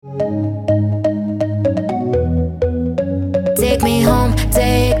take me home,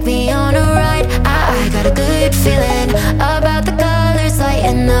 take me on a ride. I got a good feeling about the colors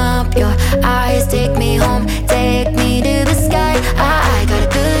lighting up your eyes. Take me home, take me to the sky. I got a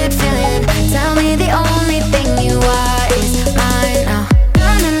good feeling. Tell me the only thing you are is mine now.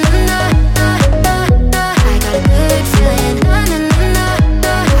 Na na na na na na. I got a good feeling. Na na na na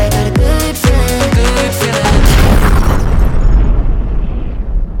na. I got a good feeling. Good feeling.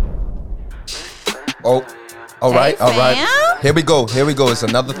 Oh, all right, Hey, all right. fam. Here we go. It's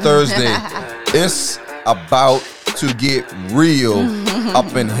another Thursday. It's about to get real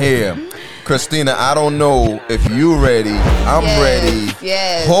up in here. Christina, I don't know if you ready. I'm ready.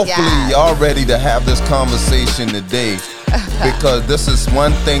 Yes. Hopefully y'all ready to have this conversation today, because this is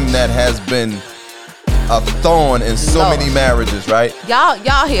one thing that has been a thorn in so Lord. many marriages, right?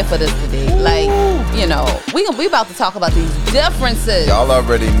 Y'all here for this today. Like, you know, we about to talk about these differences. Y'all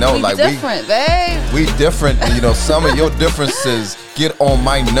already know, we like different, babe. we different. You know, some of your differences get on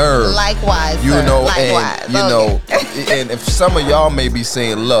my nerves. Likewise, You sir. know, Likewise. and you know, and if some of y'all may be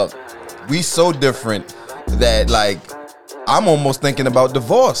saying, look, we so different that like I'm almost thinking about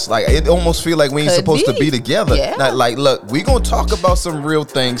divorce. Like it almost feel like we ain't Could supposed to be. be together. Yeah. Not like, look, we gonna talk about some real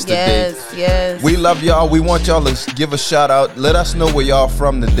things today. Yes. We love y'all. We want y'all to give a shout out. Let us know where y'all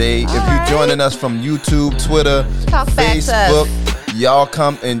from today. If right. you're joining us from YouTube, Twitter, Talk back to us. Facebook, y'all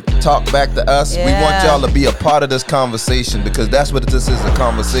come and talk back to us. We want Yeah. y'all to be a part of this conversation, because that's what this is, a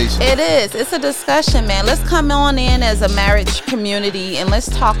conversation. It is. It's a discussion, man. Let's come on in as a marriage community and let's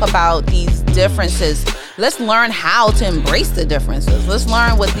talk about these differences. Let's learn how to embrace the differences. Let's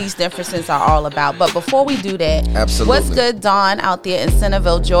learn what these differences are all about. But before we do that, Absolutely. what's good, Dawn, out there in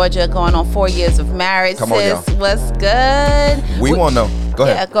Centerville, Georgia, going on 4 years of marriage? Come on, sis, y'all. what's good? We want to know. Go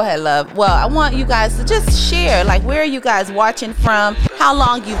ahead. Yeah, go ahead, love. Well, I want you guys to just share, like, where are you guys watching from? How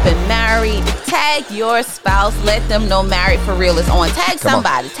long you've been married? Tag your spouse. Let them know Married for Real is on. Tag Come on.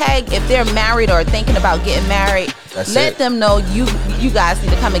 somebody. Tag if they're married or thinking about getting married. That's Let it. them know you guys need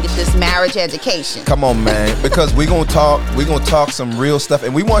to come and get this marriage education. Come on, man. Because we're gonna talk some real stuff,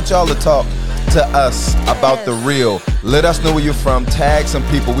 and we want y'all to talk to us about the real. Let us know where you're from. Tag some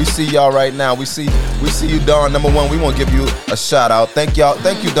people. We see y'all right now. We see you, Dawn. Number one, we want to give you a shout out. Thank y'all.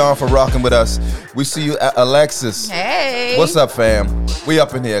 Thank you, Dawn, for rocking with us. We see you, Alexis. Hey. What's up, fam? We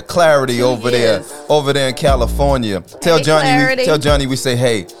up in here. Clarity over there in California. Tell Johnny we say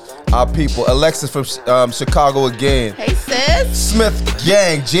hey. Our people. Alexis from Chicago again. Hey, sis. Smith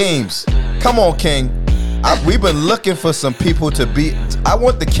Gang, James. Come on, King. We've been looking for some people to be. I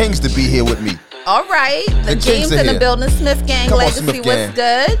want the Kings to be here with me. All right. The Kings James are in the here. building. Smith Gang Come on, Legacy. Smith What's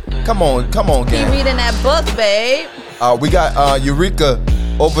Gang. good? Come on, Be gang. reading that book, babe. We got Eureka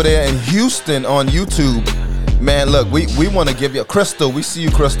over there in Houston on YouTube. Man, look, we want to give you Crystal. We see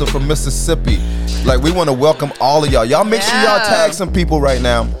you, Crystal, from Mississippi. Like, we want to welcome all of y'all. Y'all make sure y'all tag some people right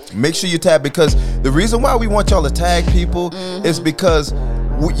now. Make sure you tag, because the reason why we want y'all to tag people is because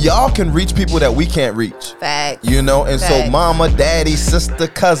y'all can reach people that we can't reach. Facts. You know, and Facts. so mama, daddy, sister,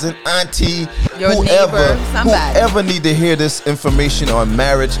 cousin, auntie, Your neighbor, somebody. whoever need to hear this information on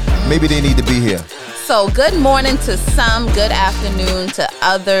marriage, maybe they need to be here. So good morning to some, good afternoon to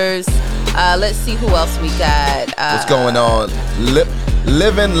others. Let's see who else we got. What's going on?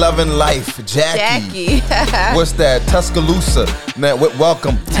 Living, loving life. Jackie. What's that? Tuscaloosa. Man,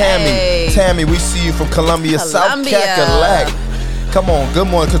 welcome. Tammy. Hey. Tammy, we see you from Columbia, South Columbia. Cackalack. Come on. Good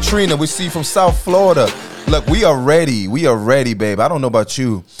morning. Katrina, we see you from South Florida. Look, we are ready. We are ready, babe. I don't know about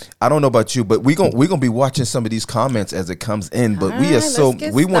you, but we're gonna be watching some of these comments as it comes in. But we are let's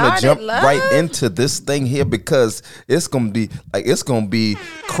get we want to started, jump love. right into this thing here, because it's gonna be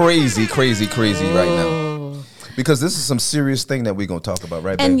crazy right now. Because this is some serious thing that we're gonna talk about,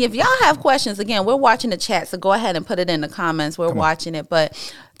 right, babe? And if y'all have questions, again, we're watching the chat, so go ahead and put it in the comments. We're watching it. But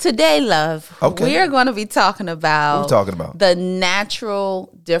today, love, we're going to be talking about, What we talking about? The natural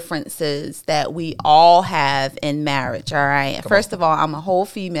differences that we all have in marriage, all right? First of all, I'm a whole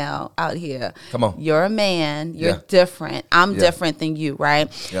female out here. Come on. You're a man. You're Yeah. different. I'm Yeah. different than you, right?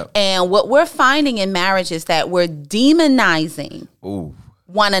 Yep. And what we're finding in marriage is that we're demonizing Ooh.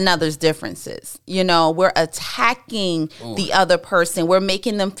 one another's differences. You know, we're attacking the other person. We're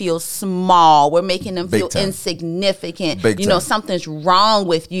making them feel small. We're making them Big feel time. insignificant. Big you know, time. something's wrong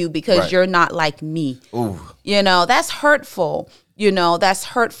with you because Right. you're not like me. Ooh. You know, that's hurtful. You know, that's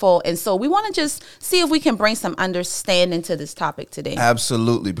hurtful. And so we want to just see if we can bring some understanding to this topic today.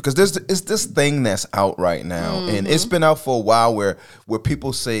 Absolutely, because it's this thing that's out right now, and it's been out for a while where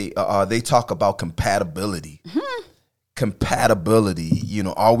people say they talk about compatibility. Compatibility, you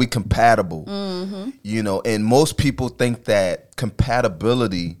know, are we compatible? You know, and most people think that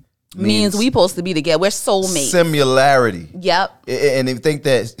compatibility means we supposed to be together. We're soulmates. Similarity. Yep. And they think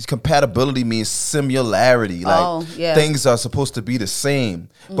that compatibility means similarity. Like things are supposed to be the same.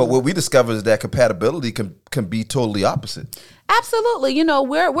 But what we discovered is that compatibility can be totally opposite. Absolutely. You know,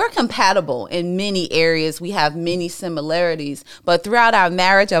 we're compatible in many areas. We have many similarities. But throughout our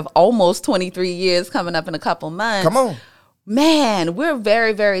marriage of almost 23 years, coming up in a couple months. Come on. Man, we're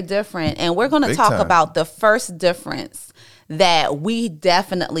very, very different. And we're going to talk about the first difference that we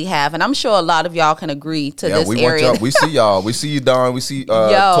definitely have. And I'm sure a lot of y'all can agree to this area. We see y'all. We see you, Dawn. We see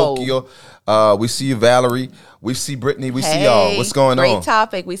Tokyo. We see you, Valerie. We see Brittany. We see y'all. What's going on? Great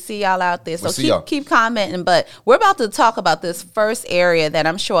topic. We see y'all out there. So keep commenting. But we're about to talk about this first area that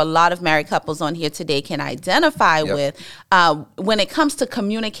I'm sure a lot of married couples on here today can identify with when it comes to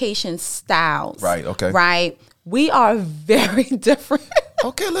communication styles. Right. Okay. Right. We are very different.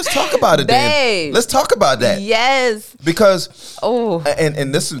 Okay, let's talk about it, babe. then. Let's talk about that. Yes. Because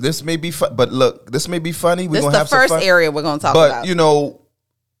and this may be fun, but look, this may be funny. We're gonna have some fun. This is the first area we're gonna talk about. But you know,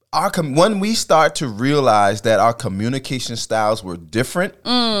 when we start to realize that our communication styles were different,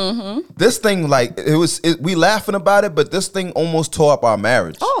 this thing, like, we laughing about it, but this thing almost tore up our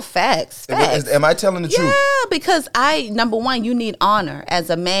marriage. Oh, facts. Am I telling the truth? Yeah, because number one, you need honor as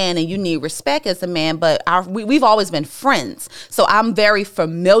a man and you need respect as a man, but we've always been friends. So I'm very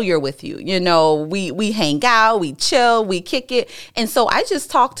familiar with you. You know, we hang out, we chill, we kick it. And so I just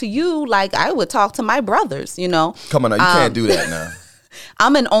talk to you like I would talk to my brothers, you know. Come on now, you can't do that now.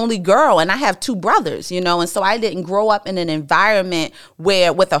 I'm an only girl and I have two brothers, you know, and so I didn't grow up in an environment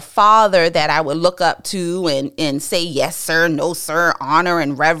with a father that I would look up to and say, yes, sir, no, sir, honor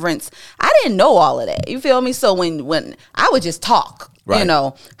and reverence. I didn't know all of that. You feel me? So when I would just talk, you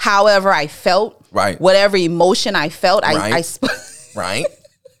know, however I felt, whatever emotion I felt, I right.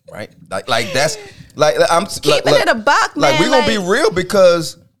 Like that's like I'm keeping it a buck, man. Like we're gonna be real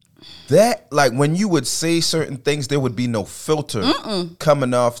because that, like, when you would say certain things, there would be no filter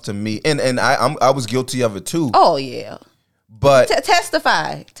coming off to me, and I was guilty of it too. Oh yeah, but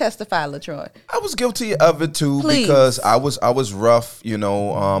testify, LaTroy. I was guilty of it too. Please. Because I was rough, you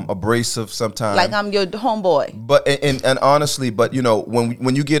know, abrasive sometimes. Like I'm your homeboy. But and honestly, but you know,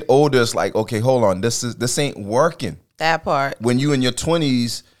 when you get older, it's like, okay, hold on, this ain't working. That part. When you in your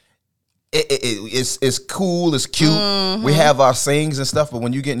 20s. It's cool, it's cute. We have our sayings and stuff, but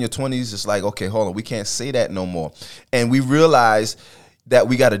when you get in your 20s, it's like, okay, hold on, we can't say that no more. And we realize that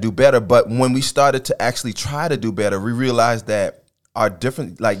we got to do better. But when we started to actually try to do better, we realized that our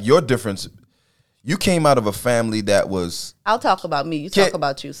different, like your difference, you came out of a family that was. I'll talk about me. You talk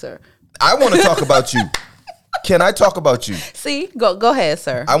about you, sir. I want to talk about you. Can I talk about you? See, go ahead,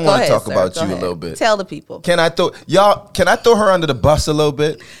 sir. I want to talk about you a little bit. Tell the people. Can I throw her under the bus a little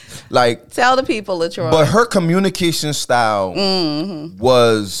bit? Like, tell the people, LaTroy. But her communication style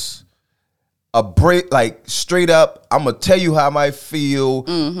was a break, like straight up. I'm gonna tell you how I feel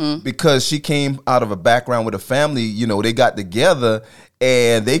because she came out of a background with a family. You know, they got together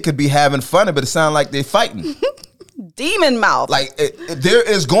and they could be having fun, but it sounded like they're fighting. Demon mouth. Like there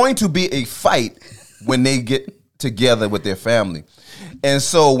is going to be a fight when they get together with their family. And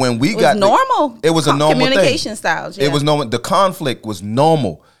so when we got normal. It was a normal communication styles. Yeah. It was normal. The conflict was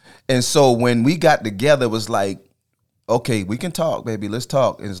normal. And so when we got together, it was like, okay, we can talk, baby. Let's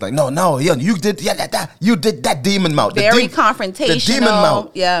talk. And it's like, no, you did that demon mouth. Very confrontational. The demon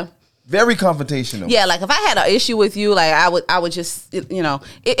mouth. Yeah. Very confrontational. Yeah, like if I had an issue with you, like I would just, you know,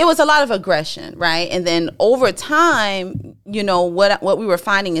 it was a lot of aggression, right? And then over time, you know, what we were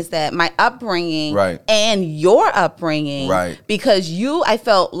finding is that my upbringing and your upbringing, because I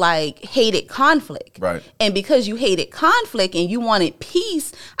felt like hated conflict. Right. And because you hated conflict and you wanted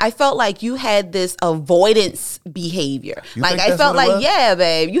peace, I felt like you had this avoidance behavior. Like I felt like, yeah,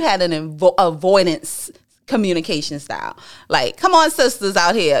 babe, you had an avoidance communication style. Like, come on, sisters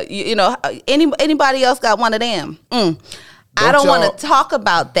out here. You know, anybody else got one of them? I don't want to talk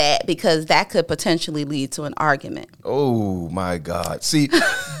about that because that could potentially lead to an argument. Oh my God! See,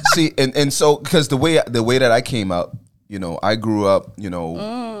 and so because the way that I came up, you know, I grew up, you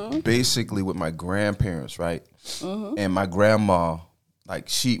know, basically with my grandparents, right, and my grandma. Like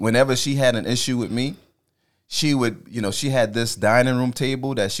whenever she had an issue with me, she would, you know, she had this dining room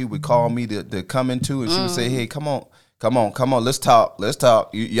table that she would call me to come into, and she would say, "Hey, come on, let's talk.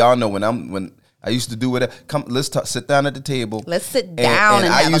 Y'all know when I used to do it. Come, let's talk. Sit down at the table. Let's sit down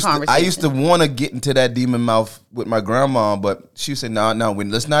and have a conversation." I used to want to get into that demon mouth with my grandma, but she said, "No,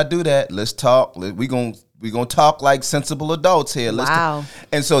 let's not do that. Let's talk. We gonna talk like sensible adults here." Wow.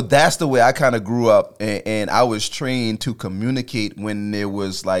 And so that's the way I kind of grew up, and I was trained to communicate when there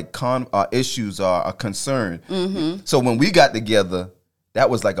was like issues or a concern. So when we got together, that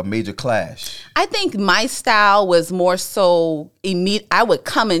was like a major clash. I think my style was more so immediate. I would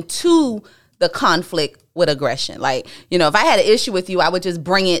come into the conflict with aggression. Like, if I had an issue with you, I would just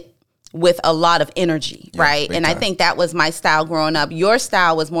bring it with a lot of energy, right? And I think that was my style growing up. Your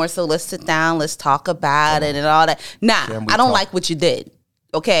style was more so, let's sit down, let's talk about it and all that. Nah, I don't like what you did,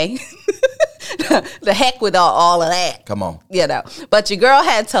 okay? The heck with all of that. Come on. But your girl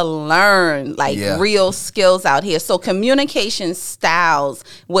had to learn real skills out here. So communication styles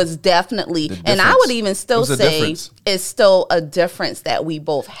was definitely, and I would even still say it's still a difference that we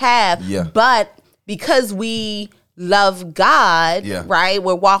both have. Yeah. But because we love God, right?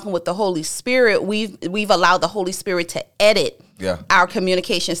 We're walking with the Holy Spirit. We've allowed the Holy Spirit to edit our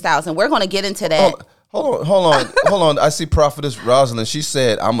communication styles, and we're going to get into that. Hold on. I see Prophetess Rosalind. She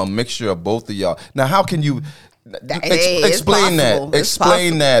said, "I'm a mixture of both of y'all." Now, how can you explain that?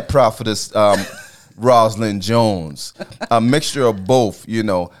 Explain that, Prophetess Rosalind Jones. A mixture of both.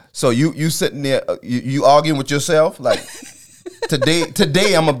 So you sitting there, you arguing with yourself like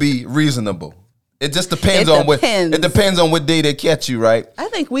today I'm gonna be reasonable. It just depends on what day they catch you, right? I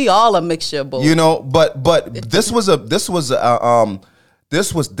think we all a mixture of both. But this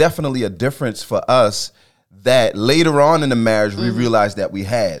was definitely a difference for us that later on in the marriage we realized that we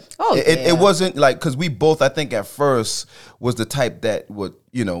had. It wasn't like, because we both, I think at first, was the type that would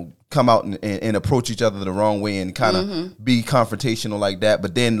come out and approach each other the wrong way and kind of be confrontational like that.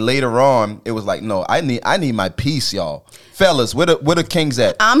 But then later on, it was like, no, I need my peace, y'all. Fellas, where the kings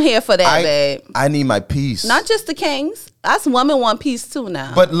at? I'm here for that, babe. I need my peace. Not just the kings. Us women want peace too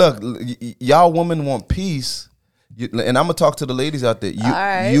now. But look, y'all women want peace. And I'm gonna talk to the ladies out there.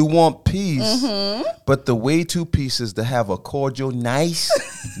 You want peace, but the way to peace is to have a cordial, nice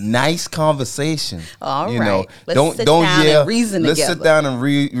conversation. All right, don't yell. Reason Let's together. sit down and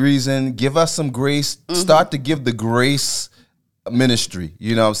reason. Give us some grace. Start to give the grace ministry.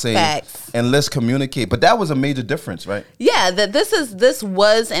 You know what I'm saying? Facts. And let's communicate. But that was a major difference, right? Yeah, this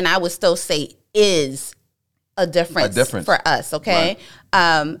was, and I would still say is a difference for us. Okay.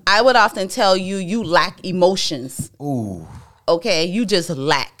 Right. I would often tell you lack emotions. Ooh. Okay. You just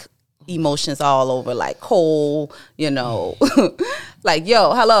lack emotions all over, like coal, like,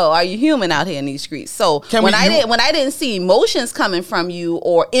 yo, hello, are you human out here in these streets? So when I didn't see emotions coming from you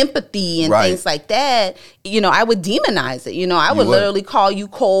or empathy and things like that, I would demonize it. I would literally call you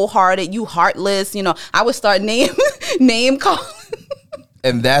cold-hearted, you heartless. I would start name calling.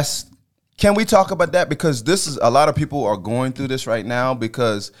 And can we talk about that? Because a lot of people are going through this right now,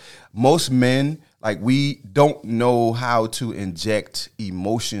 because most men, like, we don't know how to inject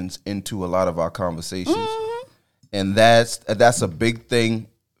emotions into a lot of our conversations. And that's a big thing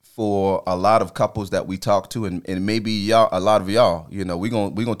for a lot of couples that we talk to, and maybe a lot of y'all, we're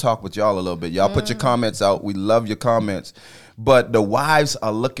gonna talk with y'all a little bit. Y'all put your comments out. We love your comments. But the wives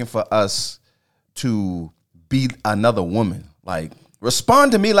are looking for us to be another woman. Like,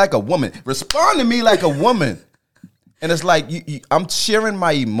 respond to me like a woman. Respond to me like a woman. And it's like, I'm sharing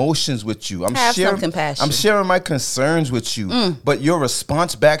my emotions with you. Have some compassion. I'm sharing my concerns with you. But your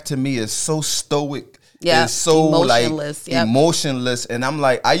response back to me is so stoic. Yeah. It's so emotionless. Like emotionless. And I'm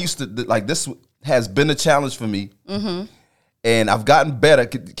like, I used to, like, this has been a challenge for me. And I've gotten better.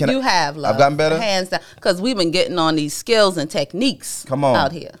 You have, love. I've gotten better? Hands down. Because we've been getting on these skills and techniques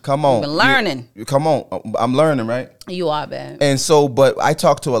out here. Come on. We've been learning. Come on. I'm learning, right? You are, babe. And so, but I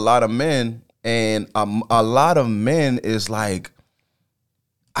talk to a lot of men, and a lot of men is like,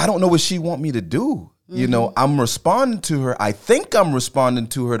 I don't know what she want me to do. I'm responding to her. I think I'm responding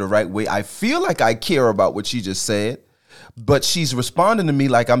to her the right way. I feel like I care about what she just said, but she's responding to me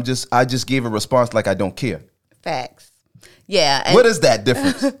like I just gave a response like I don't care. Facts. Yeah. What is that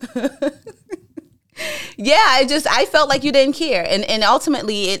difference? Yeah, I felt like you didn't care, and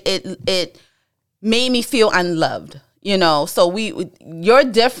ultimately it made me feel unloved. So your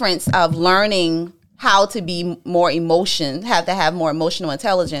difference of learning how to be more have to have more emotional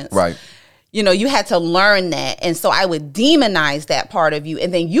intelligence, right? You had to learn that, and so I would demonize that part of you,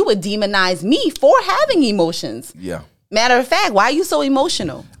 and then you would demonize me for having emotions. Yeah. Matter of fact, why are you so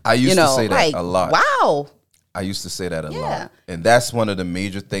emotional? I used to say that a lot. Wow. I used to say that a lot. And that's one of the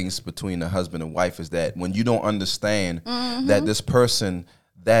major things between a husband and wife, is that when you don't understand that this person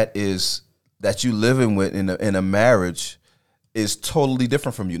that you living with in a marriage is totally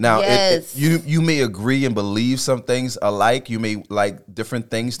different from you. Now, you may agree and believe some things alike. You may like different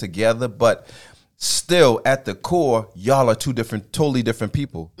things together, but still at the core, y'all are totally different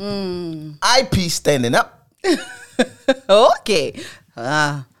people. IP standing up. Okay.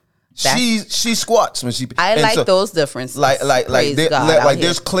 she squats when she. I like those differences.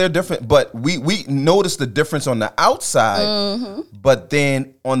 There's clear difference, but we notice the difference on the outside, but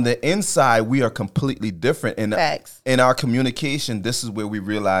then on the inside we are completely different. And in our communication, this is where we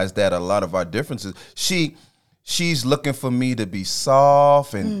realize that a lot of our differences. She's looking for me to be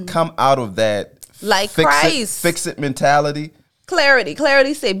soft and come out of that fix it mentality.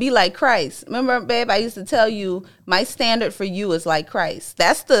 Clarity say, be like Christ. Remember, babe, I used to tell you my standard for you is like Christ.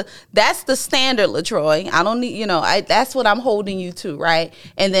 That's the standard, LaTroy. I don't need, that's what I'm holding you to, right?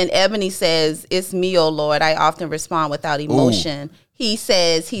 And then Ebony says, it's me, oh Lord. I often respond without emotion. Ooh. He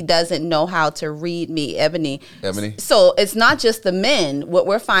says he doesn't know how to read me, Ebony. So it's not just the men. What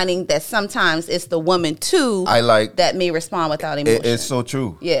we're finding that sometimes it's the woman too that may respond without emotion. It's so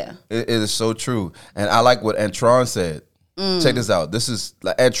true. Yeah. It is so true. And I like what Antron said. Check this out. This is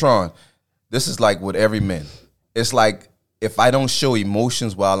like Antron. This is like with every man. It's like if I don't show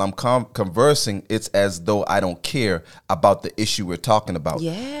emotions while I'm conversing, it's as though I don't care about the issue we're talking about.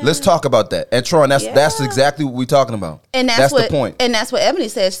 Yeah. Let's talk about that. Antron, that's exactly what we're talking about. And that's the point. And that's what Ebony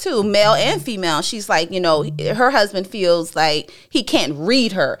says too, male and female. She's like, her husband feels like he can't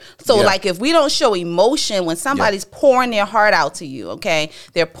read her. So like if we don't show emotion when somebody's pouring their heart out to you, okay?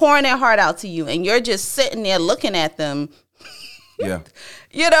 They're pouring their heart out to you and you're just sitting there looking at them. Yeah.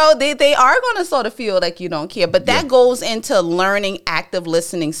 They are going to sort of feel like you don't care, but that goes into learning active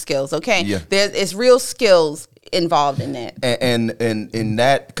listening skills. Okay. Yeah. It's real skills involved in that. And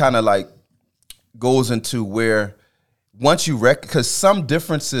that kind of like goes into where once you because some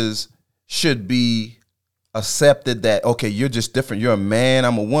differences should be accepted that, okay, you're just different. You're a man,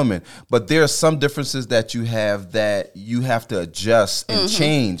 I'm a woman. But there are some differences that you have to adjust and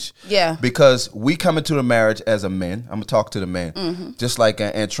change. Yeah. Because we come into the marriage as a man. I'm going to talk to the man. Just like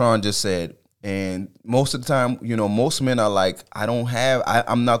Antron just said. And most of the time, most men are like,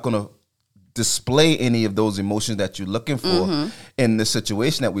 I'm not going to display any of those emotions that you're looking for in the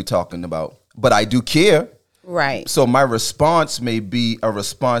situation that we're talking about. But I do care. Right. So my response may be a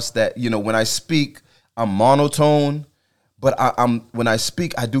response that, when I speak, I'm monotone, but when I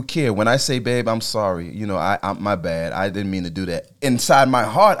speak, I do care. When I say, babe, I'm sorry, I'm my bad. I didn't mean to do that. Inside my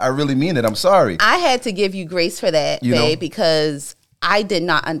heart, I really mean it. I'm sorry. I had to give you grace for that, babe, because I did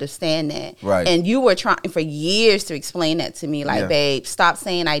not understand that. Right. And you were trying for years to explain that to me. Like, babe, stop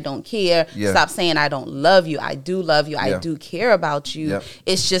saying I don't care. Yeah. Stop saying I don't love you. I do love you. I do care about you. Yep.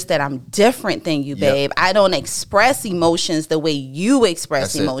 It's just that I'm different than you, babe. I don't express emotions the way you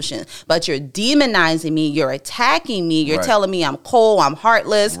express emotions. But you're demonizing me. You're attacking me. You're telling me I'm cold. I'm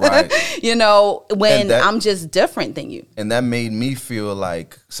heartless. Right. When I'm just different than you. And that made me feel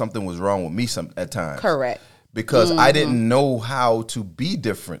like something was wrong with me at times. Correct. Because I didn't know how to be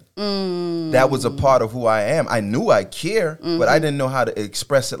different. That was a part of who I am. I knew I care, but I didn't know how to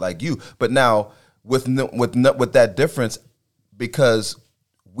express it like you. But now with that difference, because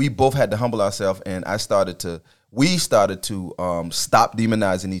we both had to humble ourselves, and we started to stop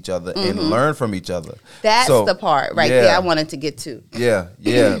demonizing each other and learn from each other. That's the part there I wanted to get to.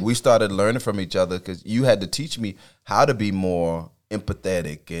 Yeah. We started learning from each other because you had to teach me how to be more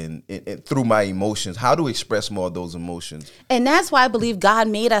empathetic and through my emotions, how to express more of those emotions. And that's why I believe God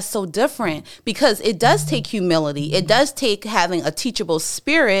made us so different, because it does take humility. It does take having a teachable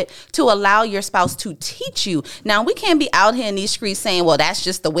spirit to allow your spouse to teach you. Now, we can't be out here in these streets saying, well, that's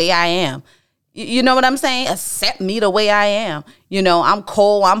just the way I am. You know what I'm saying? Accept me the way I am. I'm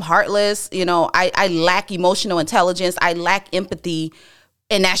cold, I'm heartless. I lack emotional intelligence. I lack empathy.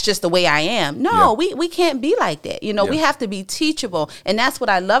 And that's just the way I am. No, we can't be like that. We have to be teachable. And that's what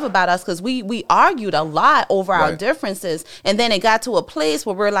I love about us, because we argued a lot over our differences. And then it got to a place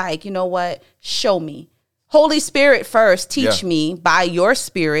where we're like, you know what? Show me. Holy Spirit first, teach me by your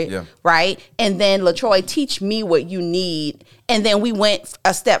spirit, right? And then LaTroy, teach me what you need. And then we went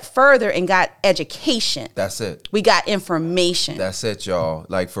a step further and got education. That's it. We got information. That's it, y'all.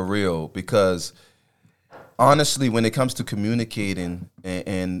 Like, for real. Because honestly, when it comes to communicating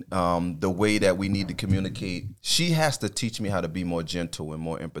and the way that we need to communicate, she has to teach me how to be more gentle and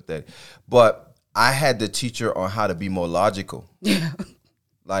more empathetic. But I had to teach her on how to be more logical. Yeah.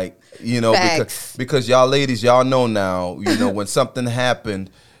 Like, because y'all ladies, y'all know now, when something happened,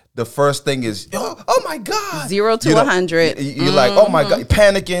 the first thing is, oh my God. 0 to 100. You're like, oh my God,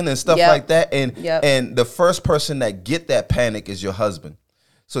 panicking and stuff like that. And the first person that get that panic is your husband.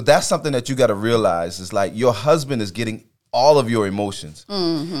 So that's something that you got to realize is like your husband is getting all of your emotions.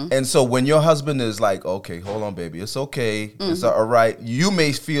 And so when your husband is like, okay, hold on, baby, it's okay. It's all right. You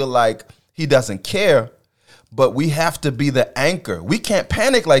may feel like he doesn't care, but we have to be the anchor. We can't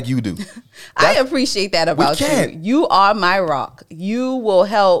panic like you do. I appreciate that about you. You are my rock. You will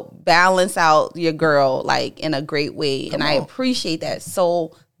help balance out your girl like in a great way. I appreciate that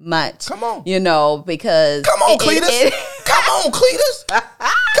so much. Come on. You know, because come on, Cletus. Come on, Cletus.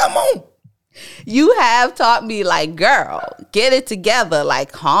 Come on. You have taught me, like, girl, get it together,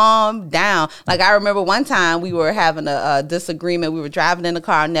 like, calm down. Like, I remember one time we were having a disagreement. We were driving in the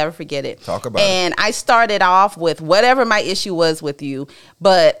car. I'll never forget it. Talk about it. And I started off with whatever my issue was with you,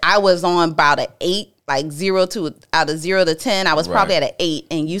 but I was on about an 8, like out of 0 to 10. I was probably at an 8.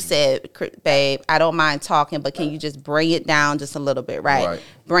 And you said, babe, I don't mind talking, but can you just bring it down just a little bit, right?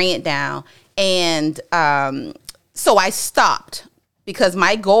 Bring it down. And so I stopped. Because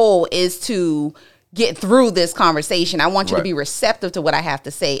my goal is to get through this conversation. I want you to be receptive to what I have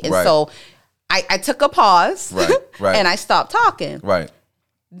to say. And so I took a pause and I stopped talking.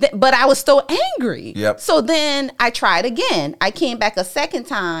 But I was still angry. So then I tried again. I came back a second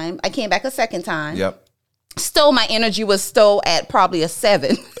time. Still, my energy was still at probably a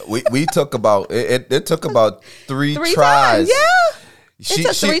 7. We took about, it took about 3 tries. Times, yeah. It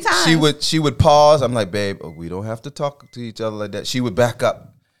took 3 times. She would pause. I'm like, babe, we don't have to talk to each other like that. She would back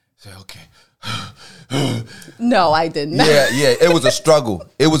up. Say, okay. No, I didn't. Yeah. It was a struggle.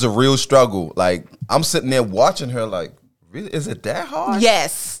 It was a real struggle. Like, I'm sitting there watching her like, really? Is it that hard?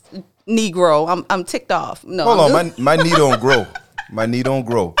 Yes. Negro. I'm ticked off. No. Hold on. My knee don't grow. My knee don't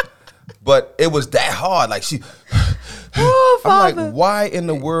grow. But it was that hard. Like, she... Oh, I'm like, why in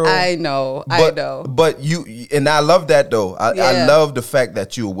the world? I know. But you, and I love that though. I love the fact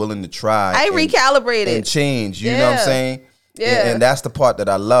that you were willing to try. I recalibrated and change. You know what I'm saying? Yeah. And that's the part that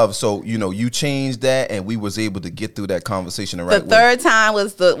I love. So, you changed that and we was able to get through that conversation the right way. The third time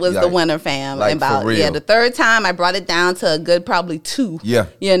was the winner, fam. Like, for real. The third time I brought it down to a good probably 2. Yeah.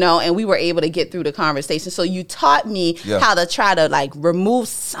 And we were able to get through the conversation. So you taught me how to try to like remove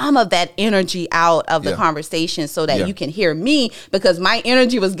some of that energy out of the conversation so that you can hear me, because my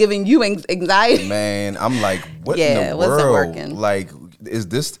energy was giving you anxiety. Man, I'm like, what in the world? Wasn't working. Like, is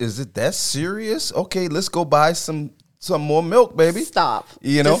it that serious? Okay, let's go buy some more milk, baby. Stop.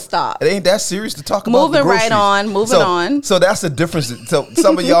 Just stop. It ain't that serious to talk about. Moving right on. Moving on. So that's the difference. So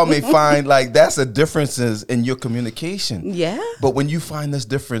some of y'all may find like that's a differences in your communication. Yeah. But when you find this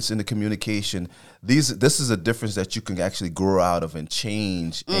difference in the communication, this is a difference that you can actually grow out of and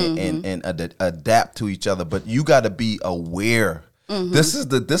change and adapt to each other. But you got to be aware. This is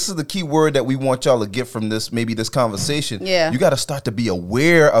the key word that we want y'all to get from this conversation. Yeah. You got to start to be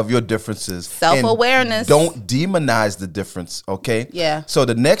aware of your differences. Self-awareness. Don't demonize the difference, okay? Yeah. So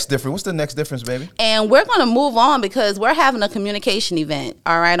the next difference, what's the next difference, baby? And we're going to move on because we're having a communication event,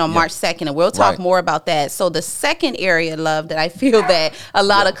 all right, on March 2nd, and we'll talk more about that. So the second area, love, that I feel that a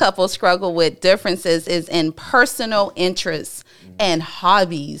lot of couples struggle with differences is in personal interests and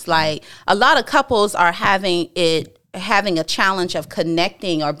hobbies. Like, a lot of couples are having a challenge of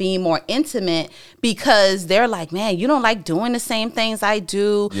connecting or being more intimate because they're like, man, you don't like doing the same things I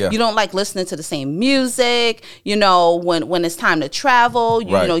do. You don't like listening to the same music. When it's time to travel,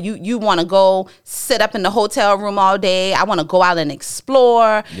 you want to go sit up in the hotel room all day. I want to go out and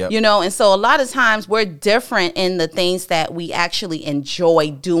explore, and so a lot of times we're different in the things that we actually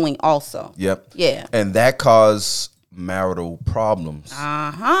enjoy doing also. Yeah. And that causes marital problems.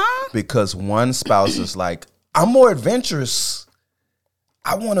 Because one spouse is like, I'm more adventurous.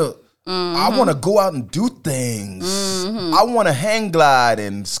 I want to go out and do things. I want to hang glide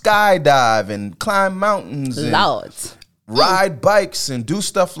and skydive and climb mountains and ride bikes and do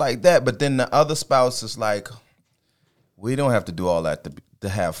stuff like that. But then the other spouse is like, we don't have to do all that to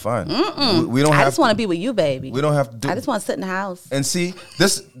have fun. We don't. I just want to be with you, baby. We don't have to do. I just want to sit in the house and see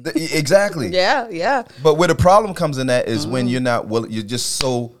this exactly. Yeah. But where the problem comes in that is when you're not you're just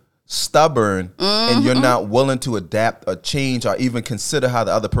so stubborn and you're not willing to adapt or change or even consider how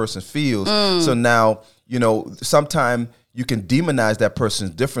the other person feels. So now, sometimes you can demonize that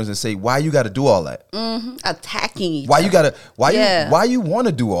person's difference and say, why you got to do all that? Attacking each why other. You got to, why you want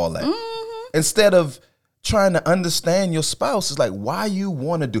to do all that? Instead of trying to understand your spouse, it's like, why do you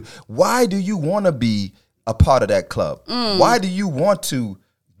want to be a part of that club? Why do you want to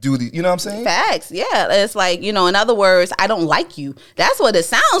do the, you know what I'm saying? Facts, yeah. It's like, in other words, I don't like you. That's what it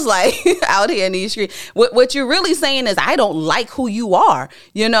sounds like out here in these streets. What you're really saying is, I don't like who you are,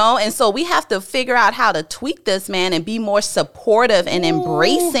 And so we have to figure out how to tweak this, man, and be more supportive and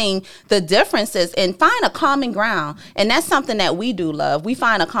embracing the differences and find a common ground. And that's something that we do, love. We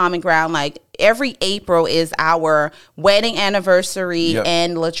find a common ground. Like, every April is our wedding anniversary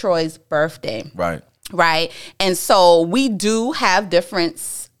and LaTroy's birthday. Right. And so we do have different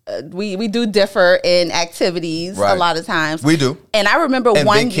we do differ in activities a lot of times. We do. And I remember And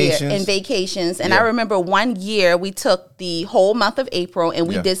one vacations. year in vacations, and I remember one year we took the whole month of April and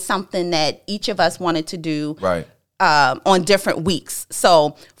we did something that each of us wanted to do. Right. On different weeks.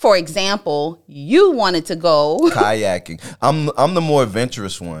 So, for example, you wanted to go kayaking. I'm the more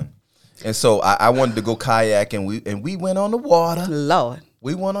adventurous one, and so I wanted to go kayaking. We went on the water. Lord.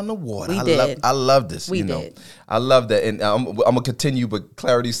 We went on the water. We did. I love this. We you know, did. I love that, and I'm gonna continue. But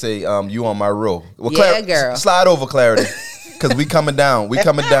Clarity say, you on my row. Well, girl. Slide over, Clarity, because we coming down. We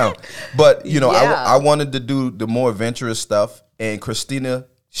coming down. But you know, I wanted to do the more adventurous stuff, and Christina,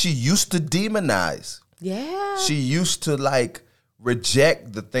 she used to demonize. Yeah. She used to like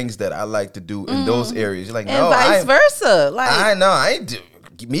reject the things that I like to do in those areas. You're like, and no, vice versa. Like, I know, I ain't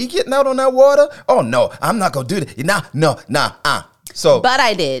do me getting out on that water. Oh no, I'm not gonna do that. Nah. So, but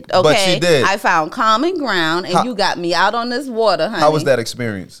I did. Okay, but she did. I found common ground, and you got me out on this water, honey. How was that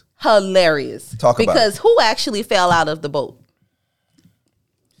experience? Hilarious. Talk about because who actually fell out of the boat?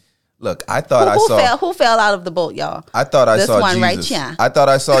 Look, I thought I saw who fell out of the boat, y'all. I thought I this saw one Jesus. Right here. I thought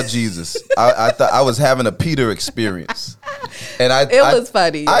I saw Jesus. I thought I was having a Peter experience, and it was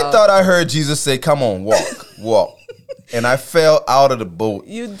funny. I y'all. thought I heard Jesus say, "Come on, walk," and I fell out of the boat.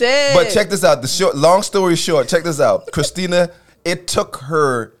 You did. But check this out. Long story short, check this out. Christina, it took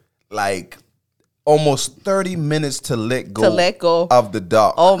her like almost 30 minutes to let go of the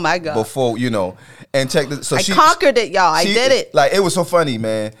dock. Oh my God. Before, and check this. So I conquered it, y'all. I did it. Like, it was so funny,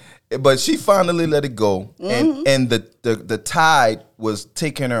 man. But she finally let it go, and the tide was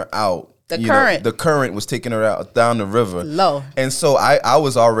taking her out. The current was taking her out down the river. Low. And so I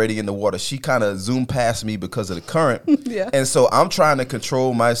was already in the water. She kind of zoomed past me because of the current. Yeah. And so I'm trying to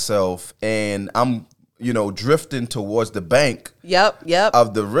control myself, and I'm drifting towards the bank. Yep.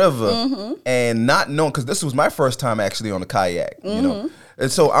 Of the river, and not knowing, because this was my first time actually on a kayak.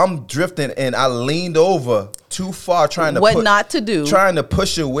 And so I'm drifting, and I leaned over too far, trying to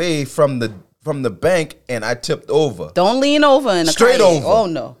push away from the bank, and I tipped over. Don't lean over in a straight kayak. over. Oh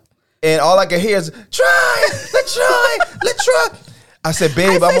no! And all I could hear is let's try. I said,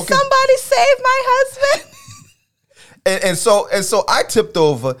 babe, I'm okay. Somebody save my husband. And so I tipped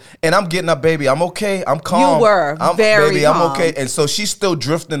over, and I'm getting up, baby. I'm okay. I'm calm. You were very calm. I'm okay. And so she's still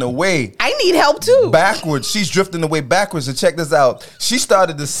drifting away. I need help too. Backwards. She's drifting away backwards. And check this out. She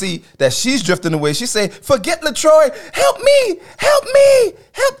started to see that she's drifting away. She said, "Forget LaTroy. Help me.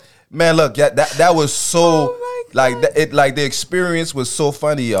 Man, look, that was so the experience was so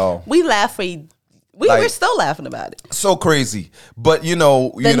funny, y'all. We laughed we were still laughing about it. So crazy. But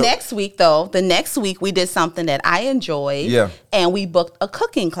next week we did something that I enjoyed. Yeah. And we booked a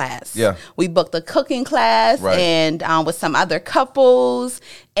cooking class. Yeah. We booked a cooking class, right. And with some other couples,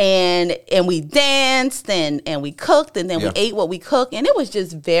 and we danced and we cooked, and then we ate what we cooked, and it was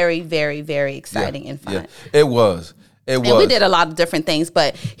just very, very, very exciting and fun. Yeah. It was. And we did a lot of different things,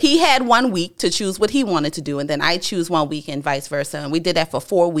 but he had 1 week to choose what he wanted to do, and then I choose 1 week and vice versa. And we did that for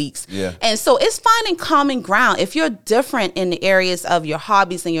 4 weeks. Yeah. And so it's finding common ground. If you're different in the areas of your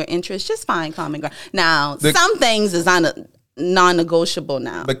hobbies and your interests, just find common ground. Now, some things is non-negotiable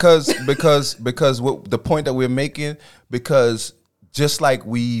now. Because what the point that we're making, because just like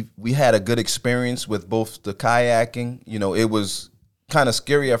we had a good experience with both the kayaking, it was kind of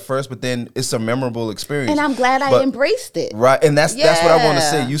scary at first, but then it's a memorable experience. And I'm glad I embraced it. Right. And that's what I want to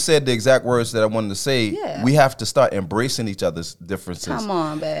say. You said the exact words that I wanted to say. Yeah. We have to start embracing each other's differences. Come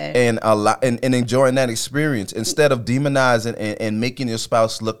on, babe. And enjoying that experience instead of demonizing and making your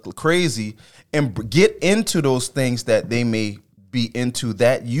spouse look crazy, and get into those things that they may be into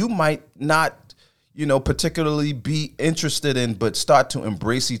that you might not particularly be interested in, but start to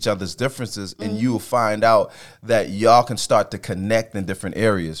embrace each other's differences, and you will find out that y'all can start to connect in different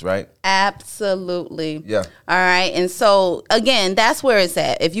areas, right? Absolutely. Yeah. All right. And so, again, that's where it's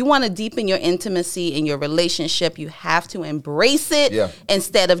at. If you want to deepen your intimacy in your relationship, you have to embrace it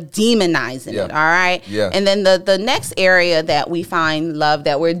instead of demonizing it. All right. Yeah. And then the next area that we find love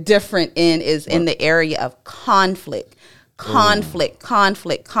that we're different in is in the area of conflict.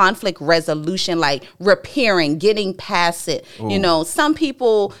 Conflict resolution, like repairing, getting past it. Some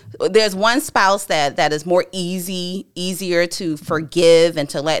people, there's one spouse that is more easier to forgive and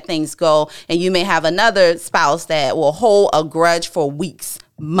to let things go. And you may have another spouse that will hold a grudge for weeks,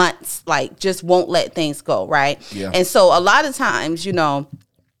 months, like just won't let things go. Right. Yeah. And so a lot of times,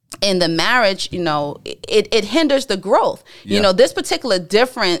 in the marriage, it hinders the growth. Yeah. This particular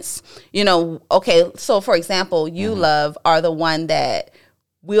difference, okay, so for example, you, love, are the one that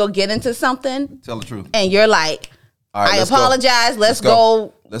we'll get into something. Tell the truth. And you're like, all right, I apologize. Let's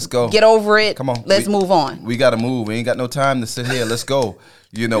go Let's go. Get over it. Come on. Let's move on. We got to move. We ain't got no time to sit here. Let's go.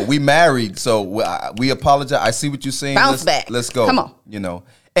 You know, we married, so we apologize. I see what you're saying. Bounce back. Let's go. Come on. You know,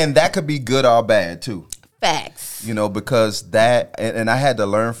 and that could be good or bad too. Facts. You know, because that, and I had to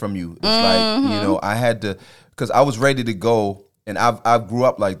learn from you. It's like, you know, I had to, because I was ready to go, and I grew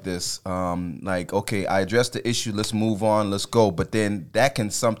up like this. Like, okay, I addressed the issue. Let's move on. Let's go. But then that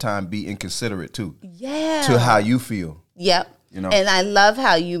can sometimes be inconsiderate too. Yeah. To how you feel. Yep. You know? And I love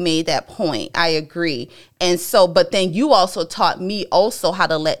how you made that point. I agree. And so, but then you also taught me also how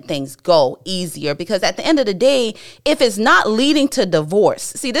to let things go easier, because at the end of the day, if it's not leading to divorce,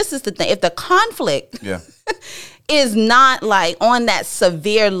 see, this is the thing. If the conflict is not like on that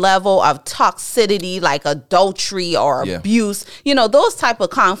severe level of toxicity, like adultery or abuse, you know, those type of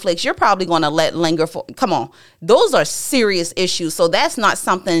conflicts, you're probably going to let linger for, come on, those are serious issues. So that's not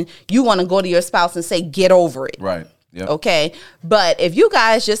something you want to go to your spouse and say, get over it. Right. Yep. Okay. But if you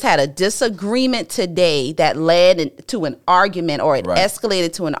guys just had a disagreement today that led to an argument, or it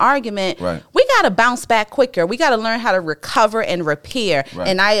escalated to an argument, we got to bounce back quicker. We got to learn how to recover and repair.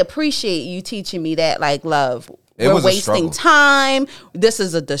 And I appreciate you teaching me that, like, love, we're wasting time. This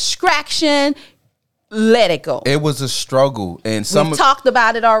is a distraction. Let it go. It was a struggle. And we've talked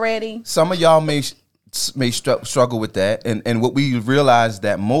about it already. Some of y'all may struggle with that. And what we realized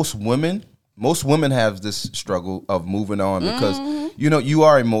that most women have this struggle of moving on, because you know, you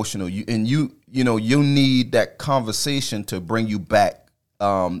are emotional, you need that conversation to bring you back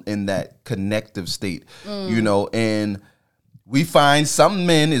in that connective state. You know, and we find some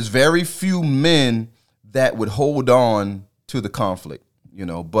men, is very few men that would hold on to the conflict. You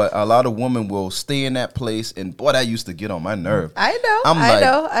know, but a lot of women will stay in that place, and boy, that used to get on my nerve. I know.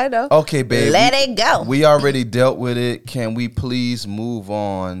 I know. Okay, babe, let it go. We already dealt with it. Can we please move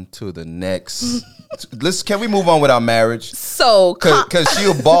on to the next? Can we move on with our marriage? So, because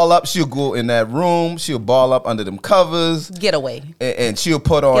she'll ball up, she'll go in that room, she'll ball up under them covers. Get away. And she'll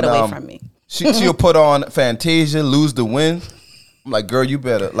put on. Get away from me. She'll put on Fantasia, Lose the Wind. I'm like, girl, you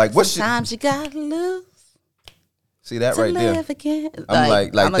better Sometimes you gotta lose. See that right there? Again. I'm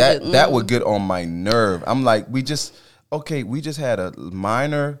like that would get on my nerve. I'm like, we just had a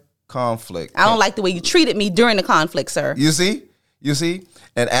minor conflict. I don't like the way you treated me during the conflict, sir. You see?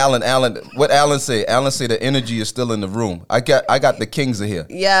 And Alan, what Alan say? Alan say the energy is still in the room. I got the kings of here.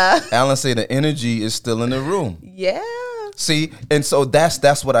 Yeah. Alan say the energy is still in the room. Yeah. See, and so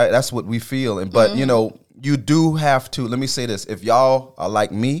that's what we feel. And but you know, you do have to. Let me say this: if y'all are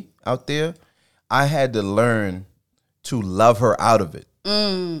like me out there, I had to learn to love her out of it.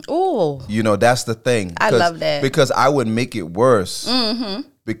 Ooh. You know, that's the thing. I love that. Because I would make it worse.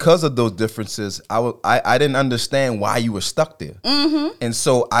 Because of those differences, I didn't understand why you were stuck there. And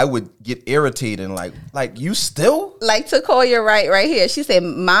so I would get irritated and like you still? Like Takoya right here. She said,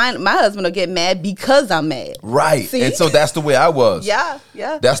 my husband will get mad because I'm mad. Right. See? And so that's the way I was. Yeah.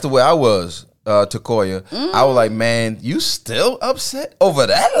 That's the way I was, Takoya. I was like, man, you still upset over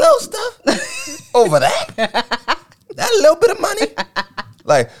that little stuff? Over that? That little bit of money,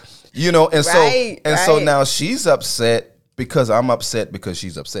 like, you know, and so now she's upset because I'm upset because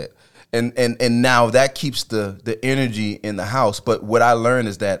she's upset, and now that keeps the energy in the house. But what I learned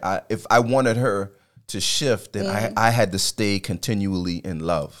is that if I wanted her to shift, then I had to stay continually in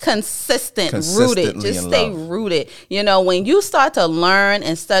love, rooted, just stay rooted. You know, when you start to learn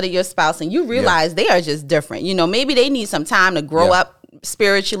and study your spouse, and you realize they are just different. You know, maybe they need some time to grow up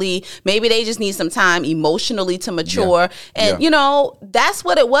spiritually, maybe they just need some time emotionally to mature, and you know, that's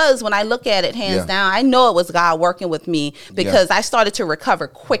what it was. When I look at it hands down, I know it was God working with me, because I started to recover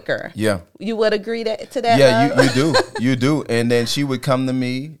quicker. You would agree to that? You do. And then she would come to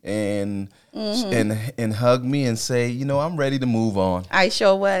me and hug me and say, you know, I'm ready to move on. I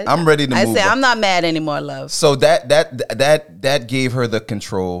sure was. I'm ready to move on. I said, I'm not mad anymore, love. So that gave her the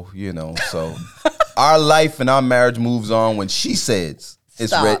control, you know. So our life and our marriage moves on when she says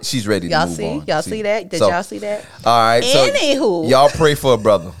she's ready to move on. Y'all see that? Did y'all see that? All right. Anywho. So y'all pray for a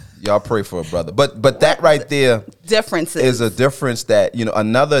brother. But that right there is a difference that, you know,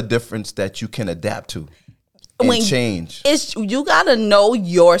 another difference that you can adapt to. And change. You gotta know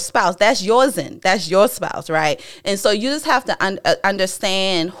your spouse. That's yours. That's your spouse, right? And so you just have to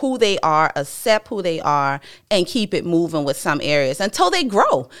understand who they are, accept who they are, and keep it moving with some areas until they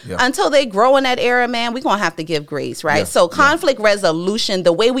grow. Until they grow in that area, man, we're gonna have to give grace, right? So conflict resolution,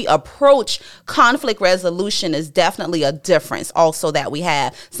 the way we approach conflict resolution is definitely a difference also that we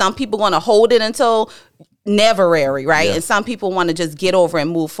have. Some people gonna hold it until never-ary, right? And some people want to just get over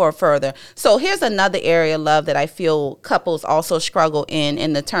and move further. So here's another area, love, that I feel couples also struggle in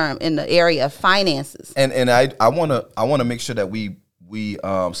the area of finances. And I want to make sure that we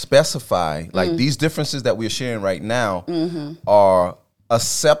specify like these differences that we're sharing right now are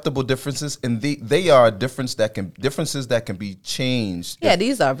acceptable differences, and they are differences that can be changed. Yeah,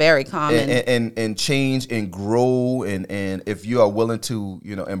 these are very common. And change and grow, and if you are willing to,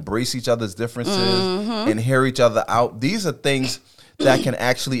 embrace each other's differences and hear each other out, these are things that can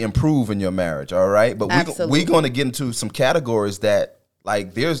actually improve in your marriage. All right, but we're going to get into some categories that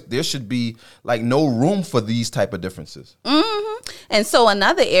like there should be like no room for these type of differences. And so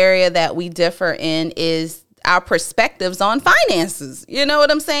another area that we differ in is our perspectives on finances. You know what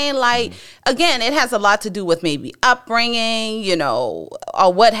I'm saying? Like, again, it has a lot to do with maybe upbringing, or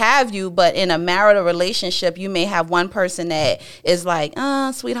what have you. But in a marital relationship, you may have one person that is like,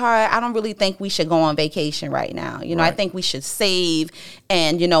 sweetheart, I don't really think we should go on vacation right now. Right. I think we should save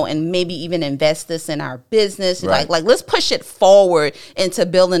and, and maybe even invest this in our business. Right. Like, let's push it forward into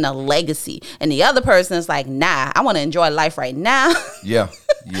building a legacy. And the other person is like, nah, I want to enjoy life right now. Yeah.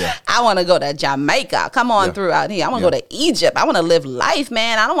 I want to go to Jamaica. Come on through out here. I want to go to Egypt. I want to live life,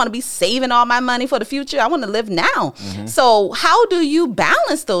 man. I don't want to be saving all my money for the future. I want to live now. So how do you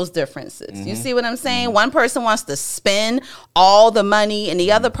balance those differences? You see what I'm saying? One person wants to spend all the money and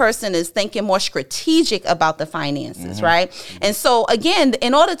the other person is thinking more strategic about the finances, right? And so again,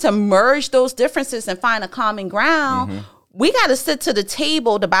 in order to merge those differences and find a common ground, we got to sit to the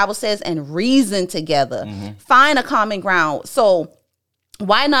table, the Bible says, and reason together. Find a common ground. So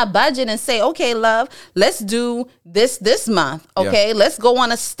why not budget and say, okay, love, let's do this month. Okay, let's go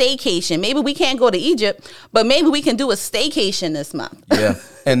on a staycation. Maybe we can't go to Egypt, but maybe we can do a staycation this month. Yeah,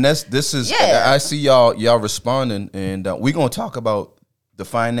 and this is. I see y'all responding, and we're gonna talk about the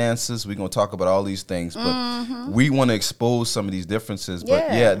finances. We're gonna talk about all these things, but we want to expose some of these differences.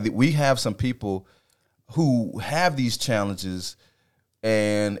 But we have some people who have these challenges,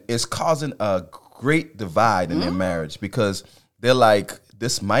 and it's causing a great divide in their marriage because they're like,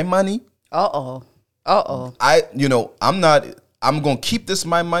 this my money. I'm gonna keep this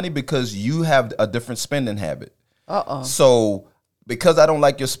my money because you have a different spending habit. So because I don't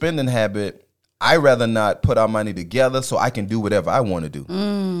like your spending habit, I rather not put our money together so I can do whatever I want to do.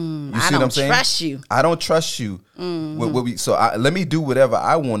 You see what I'm saying? I don't trust you. Let me do whatever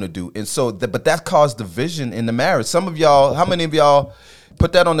I want to do. And so, but that caused division in the marriage. Some of y'all, how many of y'all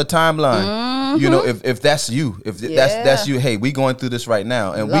put that on the timeline? If that's you, that's you. Hey, we going through this right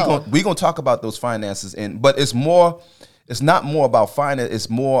now, and we gonna talk about those finances. But it's not more about finance. It's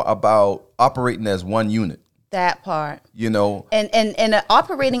more about operating as one unit. That part, and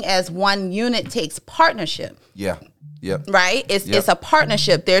operating as one unit takes partnership. Yeah. Right. It's a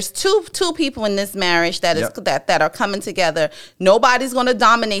partnership. There's two people in this marriage that are coming together. Nobody's going to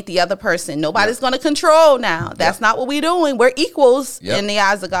dominate the other person. Nobody's going to control now. That's not what we're doing. We're equals in the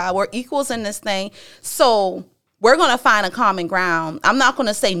eyes of God. We're equals in this thing. So we're going to find a common ground. I'm not going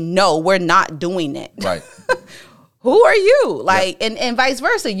to say, no, we're not doing it. Right. Who are you? Like, and vice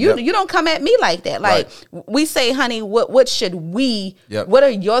versa. You don't come at me like that. Like, we say, honey, what should we, what are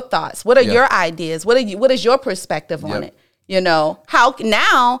your thoughts? What are your ideas? What is your perspective on it? How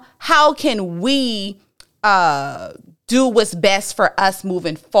can we do what's best for us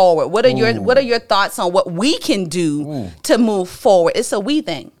moving forward? What are your thoughts on what we can do to move forward? It's a we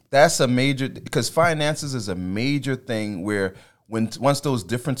thing. That's a major, because finances is a major thing where once those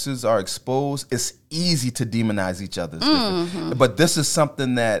differences are exposed, it's easy to demonize each other. But this is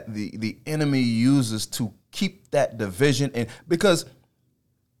something that the enemy uses to keep that division in, because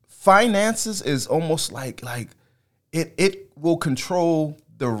finances is almost like it will control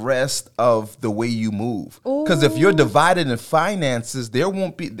the rest of the way you move. Because if you're divided in finances, there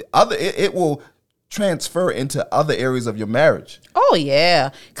won't be it will transfer into other areas of your marriage. Oh, yeah.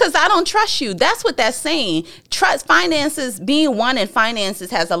 Because I don't trust you. That's what that's saying. Trust, finances, being one in finances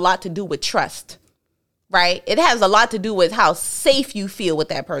has a lot to do with trust, right? It has a lot to do with how safe you feel with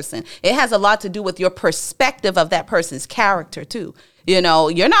that person. It has a lot to do with your perspective of that person's character, too. You're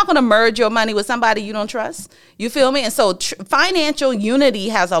not going to merge your money with somebody you don't trust. You feel me? And so financial unity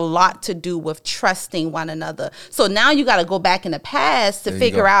has a lot to do with trusting one another. So now you got to go back in the past to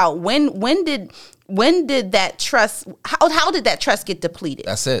figure out when did that trust, how did that trust get depleted?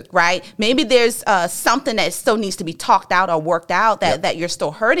 That's it. Right? Maybe there's something that still needs to be talked out or worked out that you're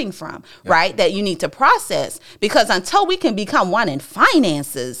still hurting from, right? That you need to process. Because until we can become one in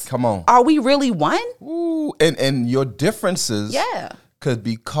finances, come on, are we really one? Ooh, and your differences could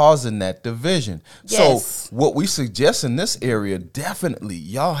be causing that division. Yes. So what we suggest in this area, definitely,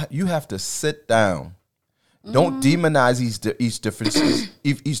 you have to sit down. Don't demonize each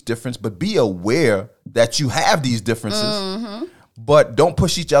difference, but be aware that you have these differences. But don't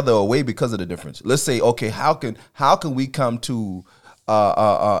push each other away because of the difference. Let's say, okay, how can we come to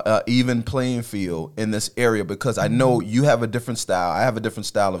even playing field in this area, because I know you have a different style. I have a different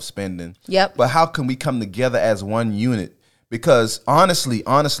style of spending. Yep. But how can we come together as one unit? Because honestly,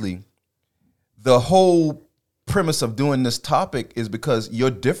 the whole premise of doing this topic is because your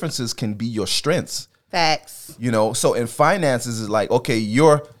differences can be your strengths. Facts. You know, so in finances is like, okay,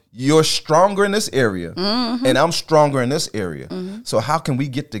 you're stronger in this area, and I'm stronger in this area. So how can we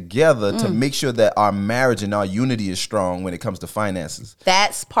get together to make sure that our marriage and our unity is strong when it comes to finances?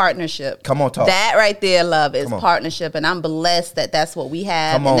 That's partnership. Come on, talk. That right there, love, is partnership. And I'm blessed that that's what we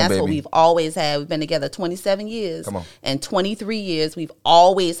have. Come on, and that's baby. what we've always had. We've been together 27 years. Come on. And 23 years, we've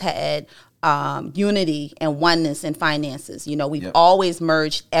always had unity and oneness in finances. You know, we've always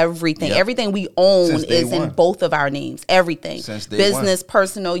merged everything. Yep. Everything we own Since day is one. in both of our names. Everything. Since day Business,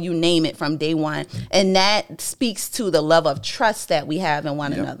 personal, you name it, from day one. And that speaks to the love of trust that we have in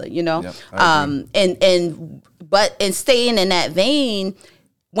one another, you know? Yep. I agree. But staying in that vein,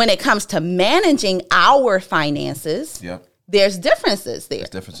 when it comes to managing our finances, there's differences there. There's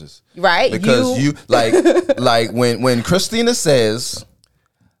differences. Right? Because you like when Christina says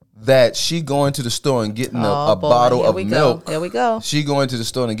that she going to the store and getting a bottle of milk. There we go. She going to the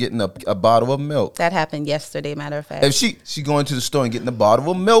store and getting a bottle of milk. That happened yesterday, matter of fact. If she going to the store and getting a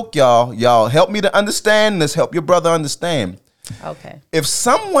bottle of milk, y'all help me to understand this. Help your brother understand. Okay. If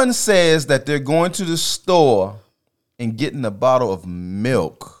someone says that they're going to the store and getting a bottle of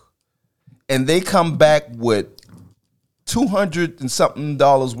milk, and they come back with $200 and something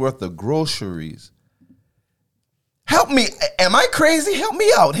worth of groceries, help me. Am I crazy? Help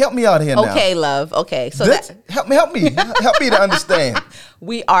me out. Help me out here now. Okay, love. Okay. So help me to understand.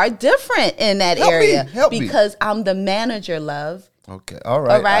 We are different in that area help me. Because I'm the manager, love. Okay. All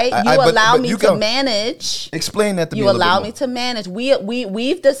right. All right. You allow me to manage. Explain that to me. You allow me to manage.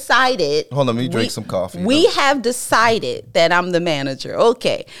 We've decided. Hold on, let me drink some coffee. We have decided that I'm the manager.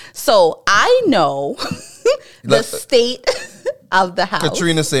 Okay. So I know the state of the house.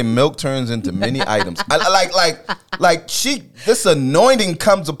 Katrina say milk turns into many items. This anointing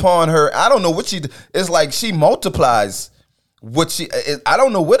comes upon her. I don't know what it's like she multiplies what I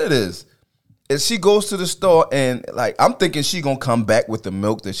don't know what it is. If she goes to the store and I'm thinking she gonna come back with the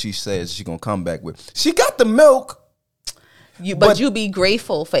milk that she says she gonna come back with. She got the milk. But you be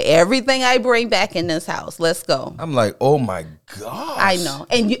grateful for everything I bring back in this house. Let's go. I'm like, oh my gosh. I know.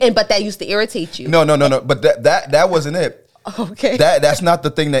 But that used to irritate you. No. But that wasn't it. Okay. That's not the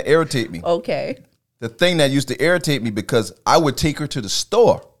thing that irritated me. Okay. The thing that used to irritate me, because I would take her to the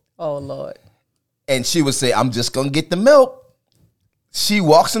store. Oh Lord. And she would say, I'm just gonna get the milk. She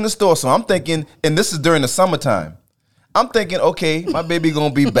walks in the store, so I'm thinking, and this is during the summertime, I'm thinking, okay, my baby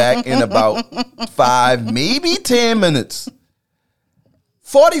gonna be back in about 5, maybe 10 minutes.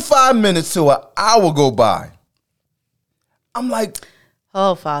 45 minutes to an hour go by. I'm like,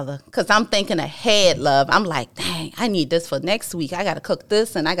 oh, Father, because I'm thinking ahead, love. I'm like, dang, I need this for next week. I got to cook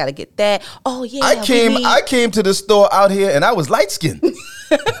this and I got to get that. Oh, yeah. I came to the store out here and I was light skinned.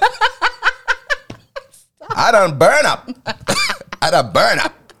 I done burn up.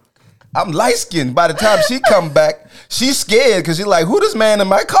 I'm light skinned. By the time she come back, she's scared because she's like, who this man in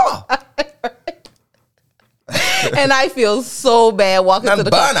my car? And I feel so bad walking to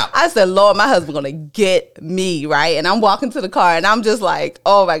the car. Up. I said, Lord, my husband gonna get me, right? And I'm walking to the car and I'm just like,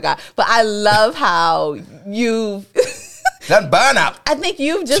 oh my God. But I love how you that burn up. I think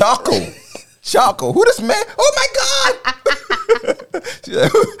you've just Charcoal. Who this man? Oh my God. She's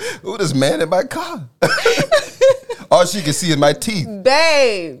like, who this man in my car? All she can see is my teeth.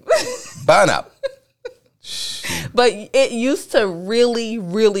 Babe. Burn up. But it used to really,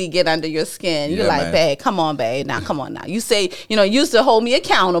 really get under your skin. You're like, man. babe, come on, babe. Now, come on now. You say, you used to hold me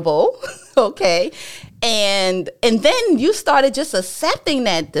accountable, okay? And then you started just accepting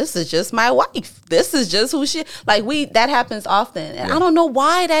that this is just my wife. This is just who she, that happens often. And I don't know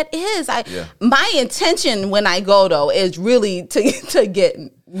why that is. My intention when I go, though, is really to get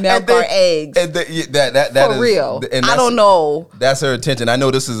milk or eggs. And that for is real. I don't know. That's her intention. I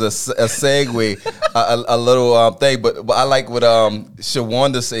know this is a segue, a little thing, but I like what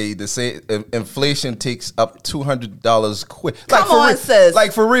Shawanda say. To say inflation takes up $200 quick. Come on, sis.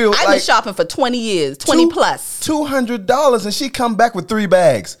 Like for real. I've been shopping for 20 years, 20 plus. $200, and she come back with 3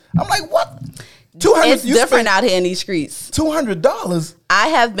 bags. I'm like, what? It's different out here in these streets. $200. I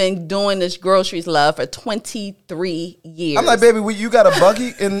have been doing this groceries, love, for 23 years. I'm like, baby, you got a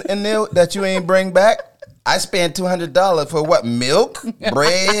buggy in there that you ain't bring back? I spent $200 for what? Milk,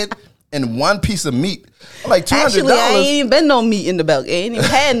 bread, and 1 piece of meat. I'm like, $200. Actually, I ain't even been no meat in the bag. I ain't even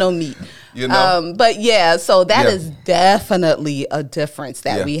had no meat. You know? But yeah, so that Yeah. is definitely a difference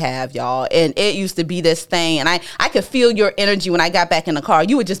that Yeah. we have, y'all. And it used to be this thing, and I could feel your energy when I got back in the car.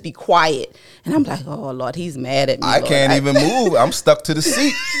 You would just be quiet, and I'm like, oh Lord, he's mad at me. I Lord. can't even move. I'm stuck to the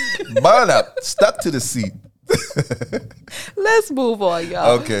seat. Burn up. Stuck to the seat. Let's move on,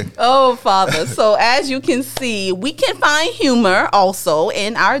 y'all. Okay. Oh, Father. So as you can see, we can find humor also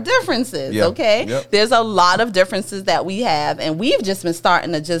in our differences, Yeah. okay? Yep. There's a lot of differences that we have, and we've just been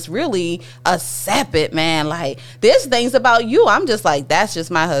starting to just really accept it, man. Like, there's things about you, I'm just like, that's just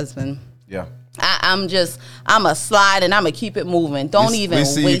my husband. Yeah. I'm a slide and I'm gonna keep it moving. Don't even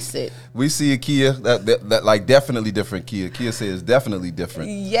waste it. We see a Kia that like definitely different Kia. Kia says definitely different.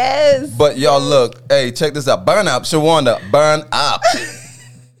 Yes. But y'all look, hey, check this out. Burn up, Shawanda. Burn up.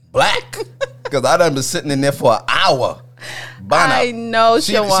 Black. Because I done been sitting in there for an hour. Burn up. I know,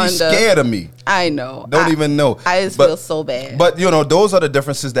 Shawanda. She's scared of me. I know. Don't even know. I just feel so bad. But you know, those are the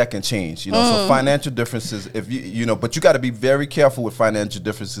differences that can change. You know, so financial differences. If you know, but you got to be very careful with financial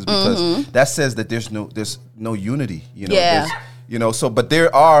differences because that says that there's no unity. You know, Yeah. you know. So, but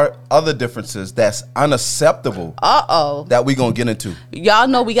there are other differences that's unacceptable. That we gonna get into. Y'all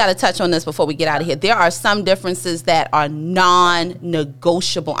know we got to touch on this before we get out of here. There are some differences that are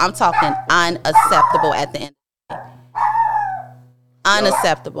non-negotiable. I'm talking unacceptable at the end.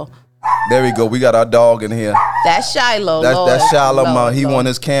 Unacceptable. There we go. We got our dog in here. That's Shiloh. That's Shiloh. Lord, He Lord. won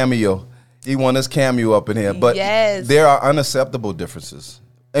his cameo. He won his cameo up in here. But Yes. there are unacceptable differences.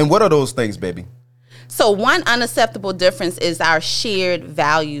 And what are those things, baby? So one unacceptable difference is our shared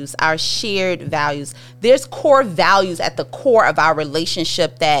values. Our shared values. There's core values at the core of our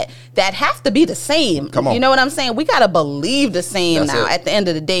relationship that have to be the same. Come on. You know what I'm saying? We got to believe the same That's now. it. At the end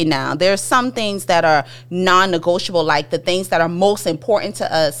of the day now, there's some things that are non-negotiable, like the things that are most important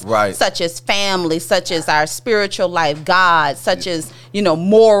to us, Right. such as family, such as our spiritual life, God, such as, you know,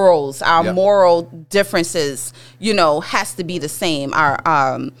 morals, our Yep. moral differences, you know, has to be the same.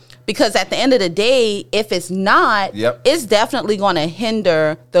 Because at the end of the day, if it's not, Yep. it's definitely going to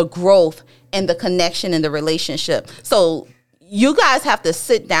hinder the growth and the connection in the relationship. So you guys have to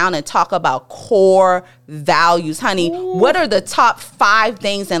sit down and talk about core values. Honey, what are the top 5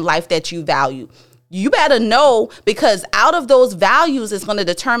 things in life that you value? You better know, because out of those values is going to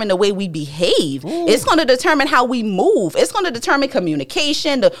determine the way we behave. It's going to determine how we move. It's going to determine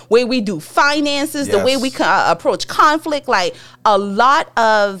communication, the way we do finances, the way Yes. we approach conflict. Like, a lot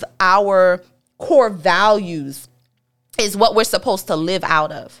of our core values is what we're supposed to live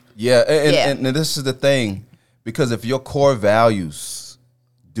out of. Yeah, Yeah. and this is the thing, because if your core values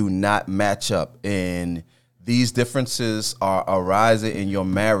do not match up and these differences are arising in your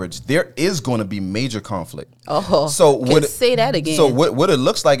marriage, there is going to be major conflict. Oh, so say that again. So what it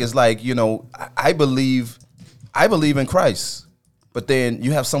looks like is like, you know, I believe in Christ, but then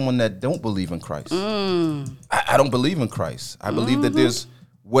you have someone that don't believe in Christ. I don't believe in Christ. I believe that there's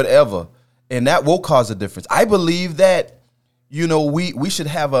whatever, and that will cause a difference. I believe that, you know, we should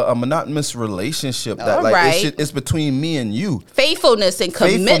have a monotonous relationship that All like right. it's between me and you. Faithfulness and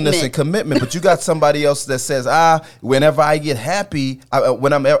commitment. Faithfulness and commitment. But you got somebody else that says, whenever I get happy,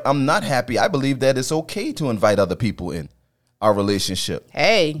 when I'm not happy, I believe that it's okay to invite other people in our relationship.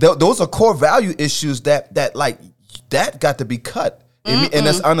 Hey. Those are core value issues that got to be cut. And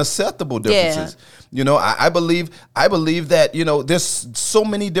that's unacceptable differences. You know, I believe that, you know, there's so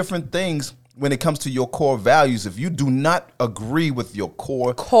many different things when it comes to your core values. If you do not agree with your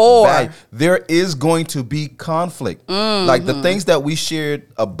core value, there is going to be conflict. Like the things that we shared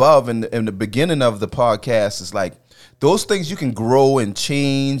above in the beginning of the podcast is like, those things you can grow and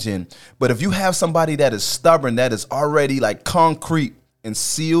change. But if you have somebody that is stubborn, that is already like concrete and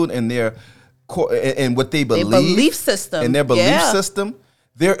sealed in their core and what they believe, Their belief system. in their belief Yeah. system,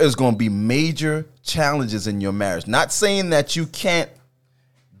 there is going to be major challenges in your marriage. Not saying that you can't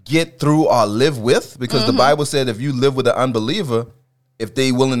get through or live with, because the Bible said if you live with an unbeliever, if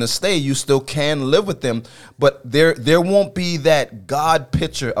they willing to stay, you still can live with them. But there won't be that God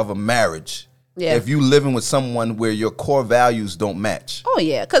picture of a marriage if you living with someone where your core values don't match. Oh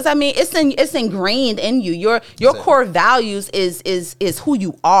yeah, because I mean it's ingrained in you. Your core values is who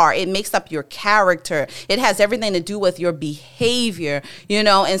you are. It makes up your character. It has everything to do with your behavior, you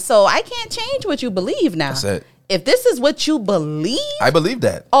know. And so I can't change what you believe now. That's it. If this is what you believe, I believe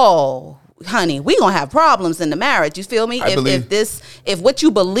that. oh, honey, we gonna have problems in the marriage. You feel me? If what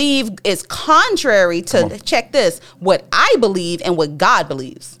you believe is contrary to, check this, what I believe and what God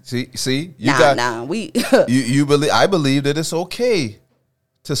believes. See, you believe. I believe that it's okay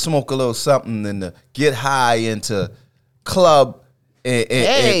to smoke a little something and to get high and to club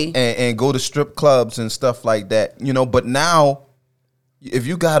and go to strip clubs and stuff like that. You know, but now if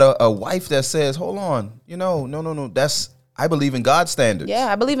you got a wife that says, hold on, no, I believe in God's standards. Yeah,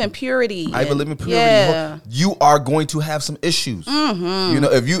 I believe in purity. I believe in purity. Yeah. You are going to have some issues. Mm-hmm.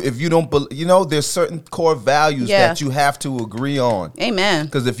 If you don't, there's certain core values that you have to agree on. Amen.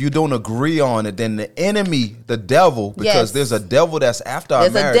 Because if you don't agree on it, then the enemy, the devil, because there's a devil that's after our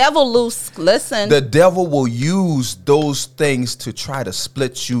marriage. There's a devil loose. Listen. The devil will use those things to try to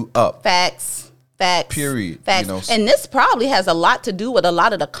split you up. Facts. Period. Facts. And this probably has a lot to do with a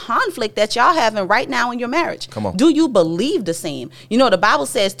lot of the conflict that y'all having right now in your marriage. Come on. Do you believe the same? The Bible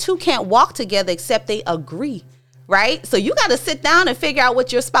says two can't walk together except they agree, right? So you got to sit down and figure out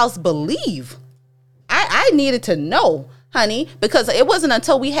what your spouse believe. I needed to know, honey, because it wasn't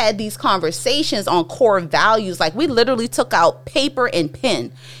until we had these conversations on core values, like we literally took out paper and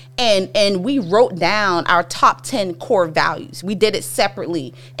pen. And we wrote down our top 10 core values. We did it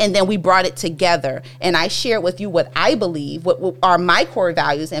separately, and then we brought it together. And I shared with you what I believe, what are my core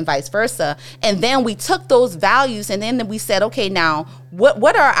values, and vice versa. And then we took those values, and then we said, okay, now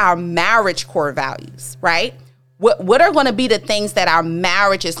what are our marriage core values, right? What are going to be the things that our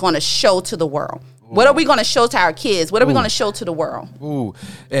marriage is going to show to the world? Ooh. What are we going to show to our kids? What are we going to show to the world? Ooh,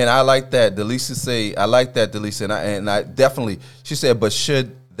 and I like that. Delisa, and I definitely, she said, but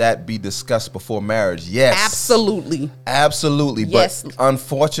should that be discussed before marriage? Yes, absolutely. Yes. But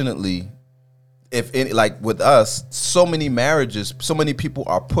unfortunately, like with us, so many marriages, so many people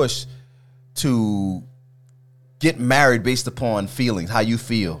are pushed to get married based upon feelings, how you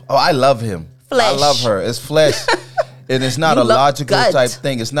feel. Oh, I love him. Flesh. I love her. It's flesh. And it's not a logical type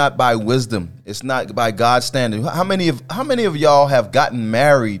thing. It's not by wisdom. It's not by God's standard. How many of y'all have gotten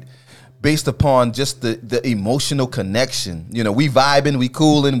married based upon just the emotional connection? We vibing, we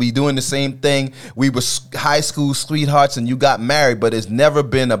cooling, we doing the same thing. We were high school sweethearts and you got married, but it's never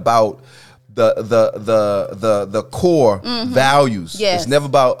been about the core values. Yes. It's never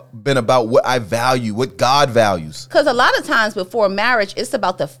been about what I value, what God values. Because a lot of times before marriage, it's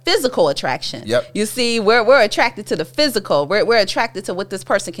about the physical attraction. Yep. You see, we're attracted to the physical. We're attracted to what this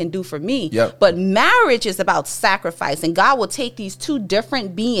person can do for me. Yep. But marriage is about sacrifice, and God will take these two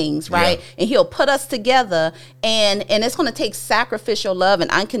different beings, right? Yeah. And He'll put us together, and it's going to take sacrificial love and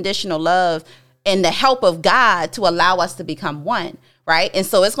unconditional love and the help of God to allow us to become one. Right. And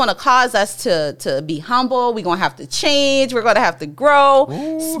so it's going to cause us to be humble. We're going to have to change. We're going to have to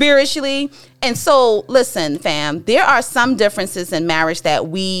grow spiritually. And so, listen, fam, there are some differences in marriage that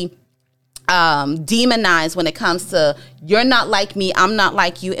we demonize when it comes to you're not like me, I'm not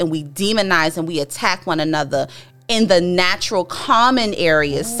like you. And we demonize and we attack one another in the natural common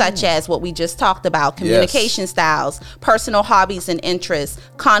areas, such as what we just talked about, communication styles, personal hobbies and interests,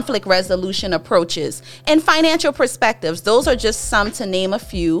 conflict resolution approaches, and financial perspectives. Those are just some to name a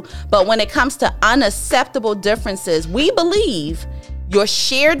few. But when it comes to unacceptable differences, we believe your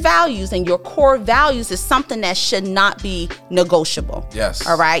shared values and your core values is something that should not be negotiable. Yes.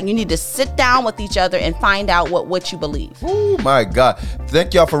 All right. You need to sit down with each other and find out what you believe. Oh my God.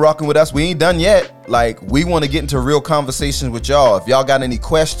 Thank y'all for rocking with us. We ain't done yet. Like, we want to get into real conversations with y'all. If y'all got any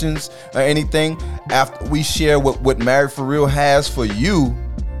questions or anything after we share what Married for Real has for you,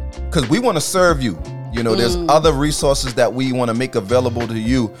 because we want to serve you. There's other resources that we want to make available to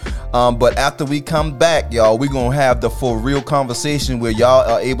you. But after we come back, y'all, we're going to have the for real conversation where y'all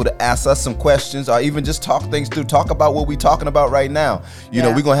are able to ask us some questions or even just talk things through. Talk about what we're talking about right now. We're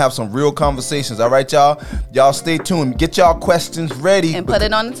going to have some real conversations. All right, y'all? Y'all stay tuned. Get y'all questions ready. And put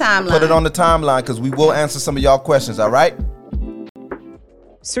it on the timeline. Put it on the timeline because we will answer some of y'all questions. All right?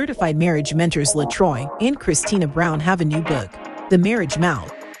 Certified marriage mentors LaTroy and Christina Brown have a new book, The Marriage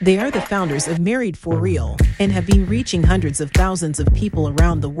Mouth. They are the founders of Married for Real and have been reaching hundreds of thousands of people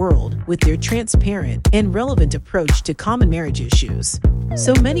around the world with their transparent and relevant approach to common marriage issues.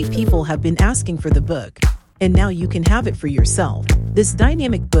 So many people have been asking for the book, and now you can have it for yourself. This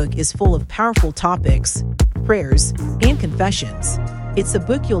dynamic book is full of powerful topics, prayers, and confessions. It's a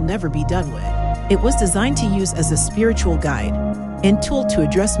book you'll never be done with. It was designed to use as a spiritual guide and tool to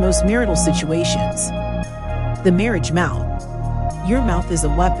address most marital situations. The Marriage Mouth. Your mouth is a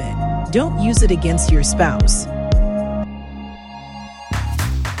weapon. Don't use it against your spouse.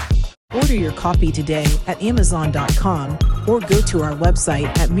 Order your copy today at Amazon.com or go to our website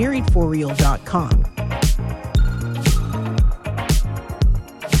at marriedforreal.com.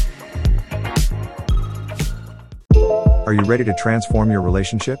 Are you ready to transform your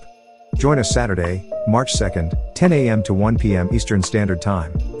relationship? Join us Saturday, March 2nd, 10 a.m. to 1 p.m. Eastern Standard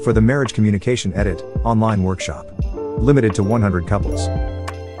Time for the Marriage Communication Edit online workshop. Limited to 100 couples.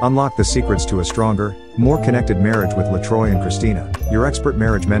 Unlock the secrets to a stronger, more connected marriage with LaTroy and Christina, your expert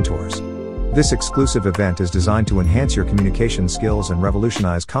marriage mentors. This exclusive event is designed to enhance your communication skills and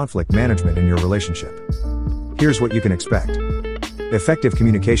revolutionize conflict management in your relationship. Here's what you can expect. Effective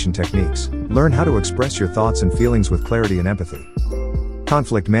communication techniques. Learn how to express your thoughts and feelings with clarity and empathy.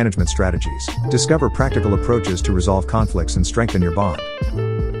 Conflict management strategies. Discover practical approaches to resolve conflicts and strengthen your bond.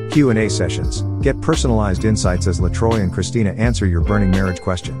 Q&A sessions. Get personalized insights as LaTroy and Christina answer your burning marriage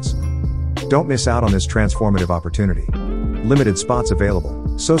questions. Don't miss out on this transformative opportunity. Limited spots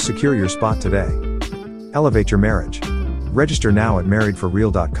available, so secure your spot today. Elevate your marriage. Register now at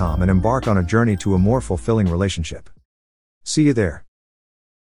marriedforreal.com and embark on a journey to a more fulfilling relationship. See you there.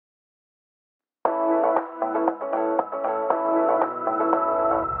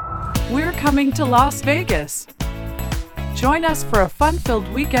 We're coming to Las Vegas. Join us for a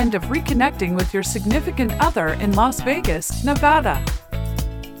fun-filled weekend of reconnecting with your significant other in Las Vegas, Nevada.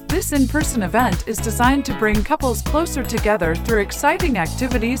 This in-person event is designed to bring couples closer together through exciting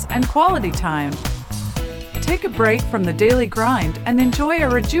activities and quality time. Take a break from the daily grind and enjoy a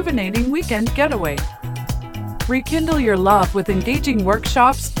rejuvenating weekend getaway. Rekindle your love with engaging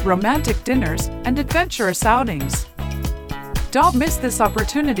workshops, romantic dinners, and adventurous outings. Don't miss this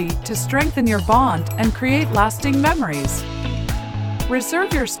opportunity to strengthen your bond and create lasting memories.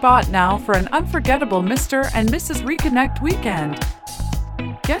 Reserve your spot now for an unforgettable Mr. and Mrs. Reconnect weekend.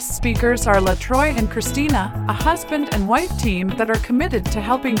 Guest speakers are LaTroy and Christina, a husband and wife team that are committed to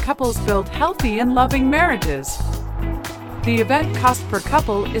helping couples build healthy and loving marriages. The event cost per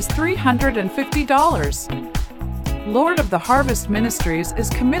couple is $350. Lord of the Harvest Ministries is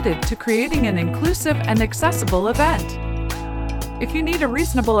committed to creating an inclusive and accessible event. If you need a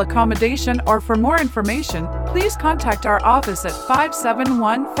reasonable accommodation or for more information, please contact our office at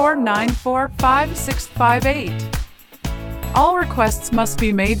 571-494-5658. All requests must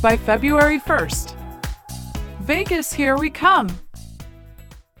be made by February 1st. Vegas, here we come!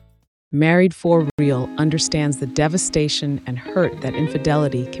 Married for Real understands the devastation and hurt that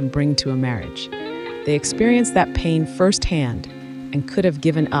infidelity can bring to a marriage. They experienced that pain firsthand and could have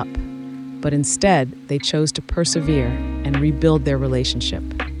given up, but instead they chose to persevere and rebuild their relationship.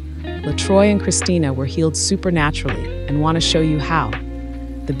 LaTroy and Christina were healed supernaturally and want to show you how.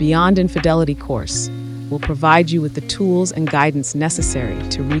 The Beyond Infidelity course will provide you with the tools and guidance necessary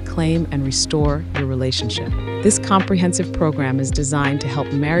to reclaim and restore your relationship. This comprehensive program is designed to help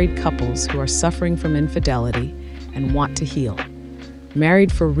married couples who are suffering from infidelity and want to heal.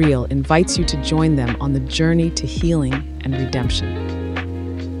 Married for Real invites you to join them on the journey to healing and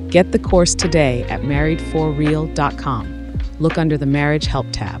redemption. Get the course today at marriedforreal.com. Look under the Marriage Help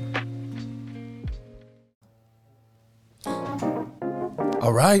tab.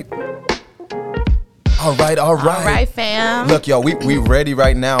 All right. All right. All right, fam. Look, y'all, we ready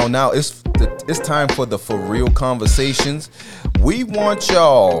right now. Now it's time for the For Real conversations. We want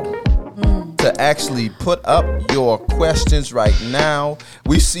y'all to actually put up your questions right now.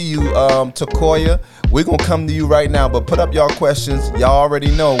 We see you, Takoya. We're going to come to you right now, but put up y'all questions. Y'all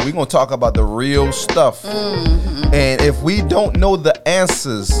already know we're going to talk about the real stuff. Mm-hmm. And if we don't know the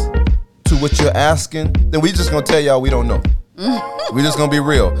answers to what you're asking, then we just going to tell y'all we don't know. We're just going to be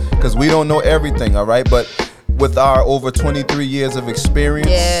real because we don't know everything, all right? But with our over 23 years of experience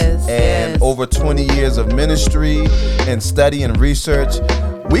and over 20 years of ministry and study and research,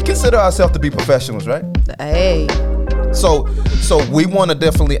 we consider ourselves to be professionals, right? Hey. So we want to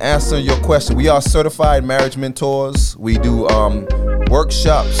definitely answer your question. We are certified marriage mentors. We do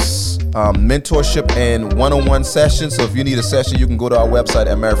workshops, mentorship, and one-on-one sessions. So if you need a session, you can go to our website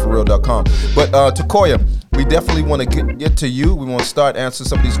at marriedforreal.com. But Takoya, we definitely want to get to you. We want to start answering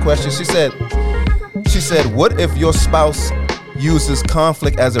some of these questions. She said, what if your spouse uses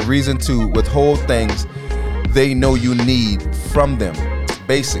conflict as a reason to withhold things they know you need from them?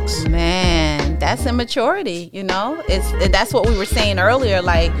 Basics. Man, that's immaturity, you know? That's what we were saying earlier.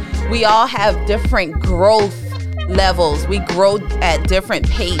 Like, we all have different growth levels. We grow at different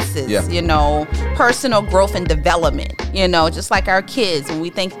paces, you know, personal growth and development, you know, just like our kids. When we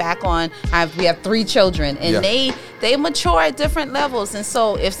think back on, we have 3 children and they mature at different levels. And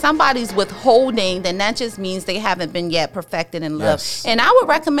so if somebody's withholding, then that just means they haven't been yet perfected in love. And I would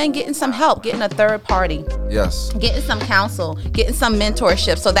recommend getting some help, getting a third party. Getting some counsel, getting some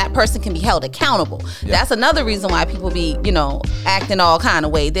mentorship so that person can be held accountable. That's another reason why people be, you know, acting all kind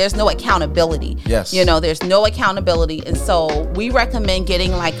of way. There's no accountability. You know, there's no accountability. And so we recommend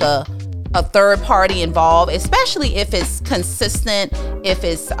getting like a third party involved, especially if it's consistent, if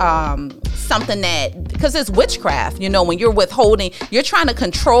it's something that, because it's witchcraft, you know, when you're withholding, you're trying to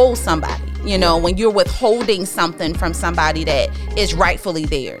control somebody, you know, when you're withholding something from somebody that is rightfully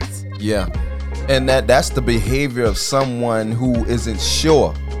theirs. And that's the behavior of someone who isn't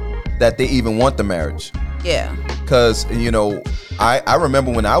sure that they even want the marriage. Yeah. Because, I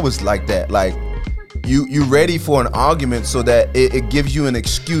remember when I was like that, like, you ready for an argument so that it gives you an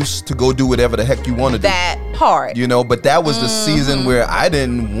excuse to go do whatever the heck you want to do. That part. But that was the season where I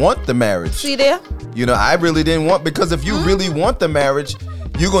didn't want the marriage. See there? I really didn't want, because if you really want the marriage,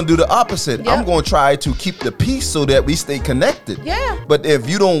 you're going to do the opposite. Yep. I'm going to try to keep the peace so that we stay connected. Yeah. But if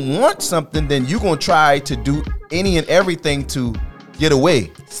you don't want something, then you're going to try to do any and everything to get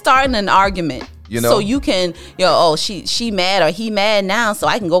away. Starting an argument. So you can, she mad or he mad now, so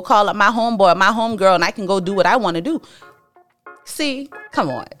I can go call up my homeboy or my homegirl and I can go do what I want to do. See, come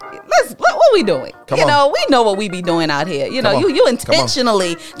on. What we doing? Come on. We know what we be doing out here. You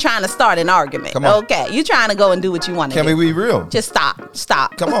intentionally trying to start an argument. Come on. Okay, you trying to go and do what you want to do. Can we be real? Just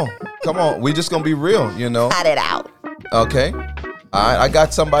stop. Come on. We just going to be real, Cut it out. Okay. All right, I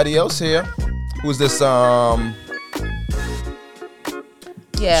got somebody else here. Who's this?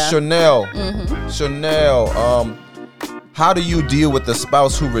 Yeah. Chanel. Mm-hmm. Chanel. How do you deal with the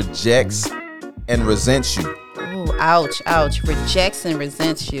spouse who rejects and resents you? Ooh, ouch. Rejects and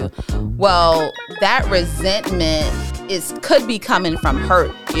resents you. Well, that resentment could be coming from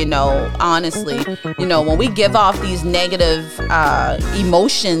hurt, honestly. When we give off these negative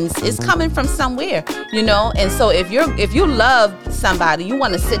emotions, it's coming from somewhere, and so if you love somebody, you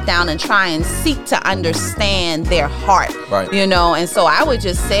want to sit down and try and seek to understand their heart, right? And so I would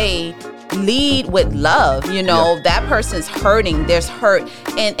just say, lead with love. That person's hurting, there's hurt,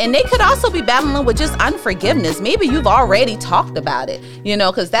 and they could also be battling with just unforgiveness. Maybe you've already talked about it,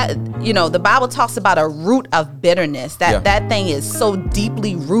 because that, the Bible talks about a root of bitterness. That thing is so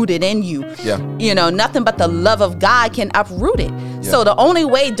deeply rooted in you. Nothing but the love of God can uproot it. So the only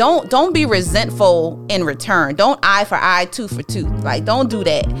way, don't be resentful in return. Don't eye for eye, tooth for tooth. Like, don't do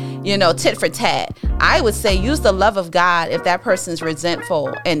that. Tit for tat. I would say use the love of God if that person's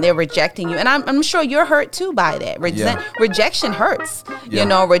resentful and they're rejecting you. And I'm sure you're hurt too by that. Rejection hurts.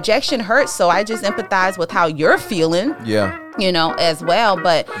 Rejection hurts. So I just empathize with how you're feeling. As well.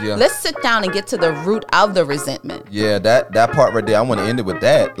 But let's sit down and get to the root of the resentment. Yeah, that part right there, I want to end it with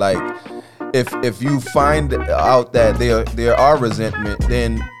that. Like, if you find out that there are resentment,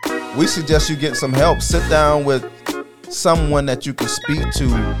 then we suggest you get some help. Sit down with someone that you can speak to.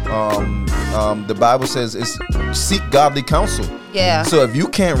 The Bible says seek godly counsel. Yeah. So if you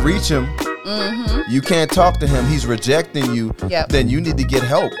can't reach him, you can't talk to him, he's rejecting you, then you need to get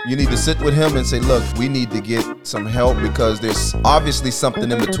help. You need to sit with him and say, look, we need to get some help because there's obviously something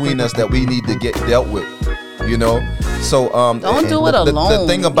in between us that we need to get dealt with. So don't do it alone. The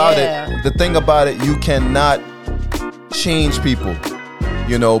thing about it, you cannot change people,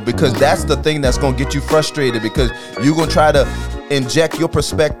 because that's the thing that's going to get you frustrated, because you're going to try to inject your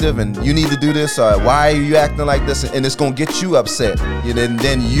perspective and you need to do this, or why are you acting like this, and it's going to get you upset. And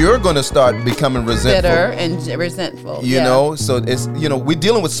then you're going to start becoming resentful. Bitter and resentful. So it's, we're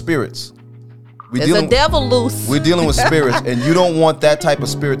dealing with spirits. There's a devil loose. We're dealing with spirits, and you don't want that type of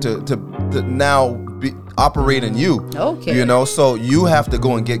spirit to now be operate in you. Okay. So you have to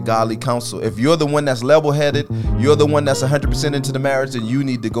go and get godly counsel. If you're the one that's level-headed, you're the one that's 100% into the marriage, then you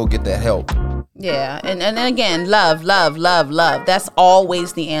need to go get that help. Yeah, and again, love. That's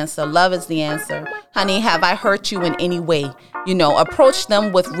always the answer. Love is the answer. Honey, have I hurt you in any way? Approach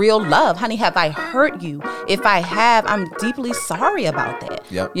them with real love. Honey, have I hurt you? If I have, I'm deeply sorry about that.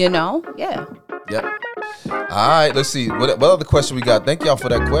 Yep. Yeah. Yep. All right, let's see. What other question we got? Thank y'all for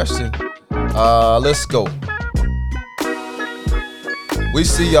that question. Let's go. We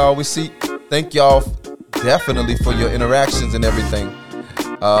see y'all. Thank y'all definitely for your interactions and everything.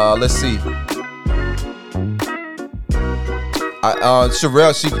 Let's see.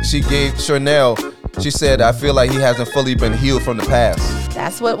 Chanel, she said, I feel like he hasn't fully been healed from the past.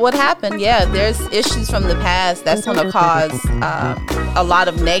 That's what happened. Yeah, there's issues from the past. That's going to cause a lot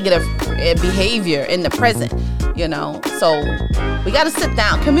of negative behavior in the present, So we got to sit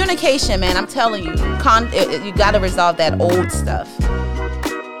down. Communication, man, I'm telling you. You got to resolve that old stuff.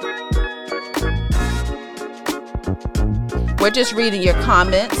 We're just reading your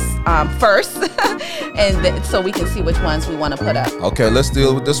comments first, and so we can see which ones we want to put up. Okay, let's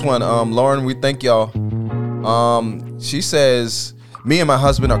deal with this one. Lauren, we thank y'all. She says, me and my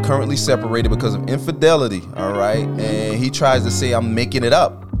husband are currently separated because of infidelity, all right? And he tries to say I'm making it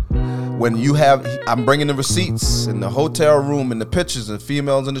up. When I'm bringing the receipts in the hotel room and the pictures and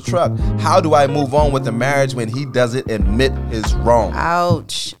females in the truck. How do I move on with the marriage when he doesn't admit his wrong?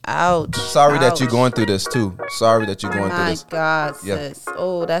 Ouch. Sorry that you're going through this too. Sorry that you're going through this. My God, sis.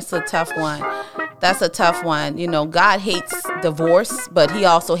 Oh, that's a tough one. That's a tough one. You know, God hates divorce, but he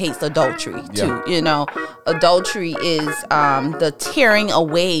also hates adultery too. You know, adultery is the tearing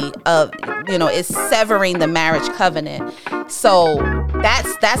away of, you know, it's severing the marriage covenant. So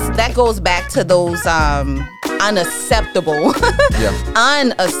that goes back to those unacceptable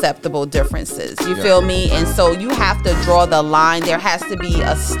unacceptable differences. You feel me? And so you have to draw the line. There has to be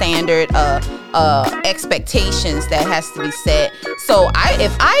a standard expectations that has to be set. So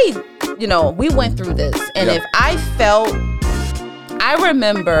if I you know, we went through this, and if I felt, I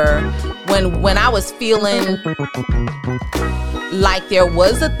remember when I was feeling like there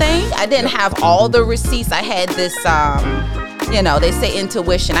was a thing, I didn't have all the receipts. I had this, you know, they say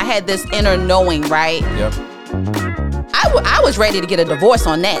intuition. I had this inner knowing, right? Yep. I was ready to get a divorce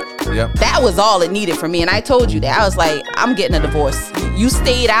on that. Yep. That was all it needed for me, and I told you that. I was like, I'm getting a divorce. You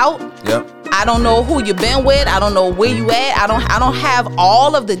stayed out. Yep. I don't know who you been with. I don't know where you at. I don't have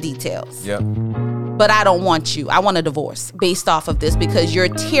all of the details. Yep. But I don't want you. I want a divorce based off of this, because you're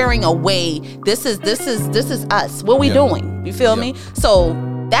tearing away. This is us. What we doing? You feel me? So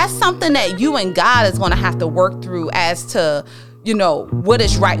that's something that you and God is going to have to work through as to, you know, what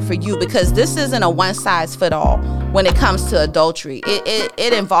is right for you, because this isn't a one size fit all when it comes to adultery.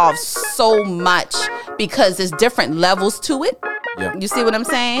 It involves so much, because there's different levels to it. Yeah. You see what I'm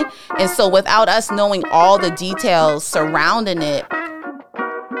saying? And so without us knowing all the details surrounding it,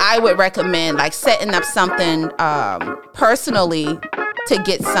 I would recommend like setting up something personally to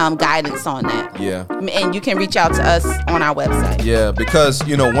get some guidance on that. Yeah. And you can reach out to us on our website. Yeah, because,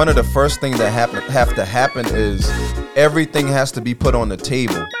 you know, one of the first things that have to happen is everything has to be put on the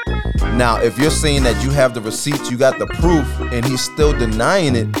table. Now, if you're saying that you have the receipts, you got the proof, and he's still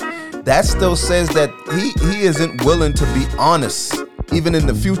denying it, that still says that he isn't willing to be honest, even in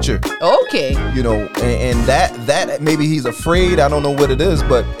the future. Okay. You know, and that maybe he's afraid. I don't know what it is,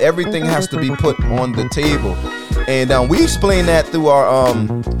 but everything has to be put on the table. And we explain that through our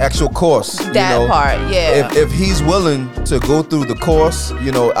actual course. That part, yeah. If he's willing to go through the course,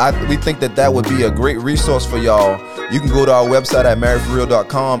 you know, we think that would be a great resource for y'all. You can go to our website at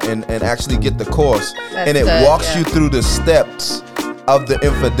marriedforreal.com and actually get the course. And it walks you through the steps of the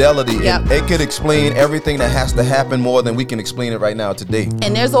infidelity. Yep. It could explain everything that has to happen more than we can explain it right now today.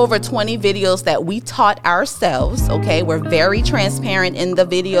 And there's over 20 videos that we taught ourselves. Okay, we're very transparent in the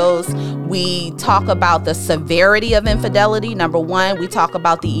videos. We talk about the severity of infidelity. Number one, we talk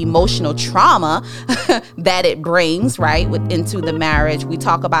about the emotional trauma that it brings, right, into the marriage. We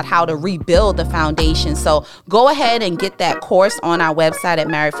talk about how to rebuild the foundation. So go ahead and get that course on our website at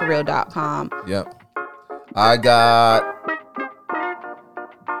marriedforreal.com. Yep.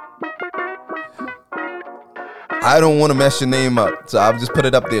 I don't want to mess your name up, so I'll just put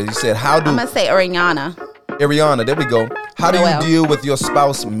it up there. You said, I'm going to say Ariana. Ariana, there we go. How do you deal with your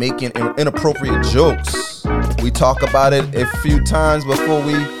spouse making inappropriate jokes? We talk about it a few times before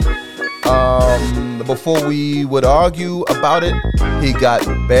we would argue about it. He got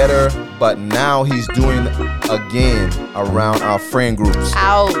better, but now he's doing again around our friend groups.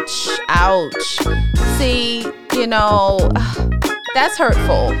 Ouch. See, you know, that's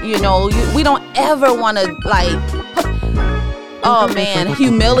hurtful. You know, we don't ever want to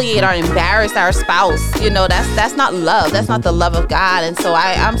humiliate or embarrass our spouse. You know, that's not love. That's not the love of God. And so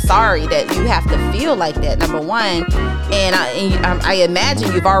I'm sorry that you have to feel like that, number one. And I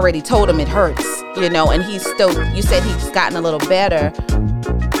imagine you've already told him it hurts, you know, and you said he's gotten a little better.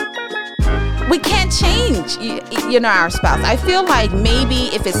 We can't change, you know, our spouse. I feel like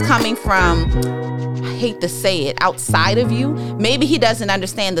maybe if it's coming from, I hate to say it, outside of you, maybe he doesn't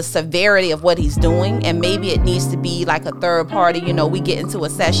understand the severity of what he's doing, and maybe it needs to be like a third party. You know, we get into a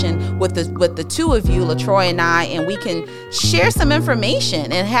session with the two of you, LaTroy and I, and we can share some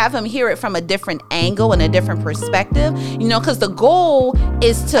information and have him hear it from a different angle and a different perspective, you know, because the goal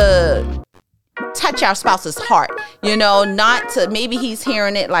is to touch our spouse's heart, you know, not to, maybe he's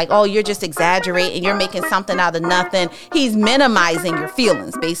hearing it like, oh, you're just exaggerating, you're making something out of nothing. He's minimizing your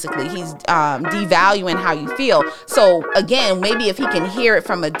feelings, basically. He's devaluing how you feel. So again, maybe if he can hear it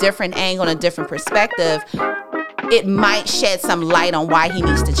from a different angle and a different perspective, it might shed some light on why he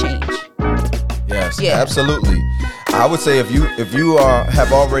needs to change. Yes, absolutely. I would say if you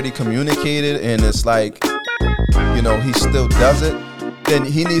have already communicated and it's like, you know, he still does it, then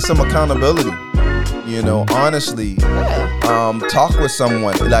he needs some accountability. You know, honestly, talk with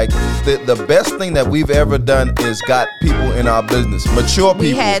someone. Like the best thing that we've ever done is got people in our business, mature people.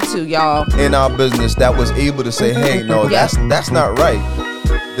 We had to, y'all, in our business that was able to say, "Hey, no, that's not right."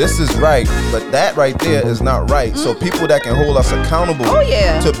 this is right, but that right there is not right. So people that can hold us accountable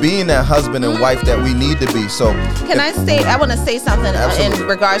to being that husband and wife that we need to be. So I want to say something in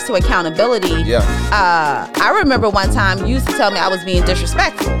regards to accountability. Yeah. I remember one time you used to tell me I was being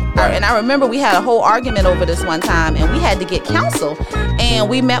disrespectful. Right. And I remember we had a whole argument over this one time, and we had to get counsel. And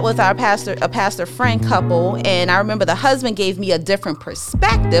we met with a pastor friend couple, and I remember the husband gave me a different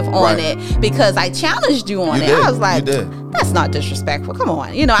perspective on it because I challenged you on it. I was like, that's not disrespectful. Come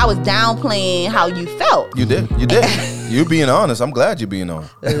on. I was downplaying how you felt. You did. You're being honest. I'm glad you're being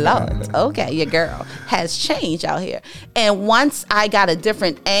honest. Lord. Okay, your girl has changed out here. And once I got a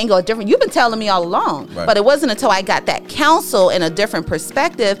different angle, you've been telling me all along, but it wasn't until I got that counsel and a different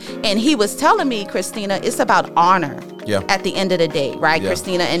perspective, and he was telling me, Christina, it's about honor. Yeah. At the end of the day, right,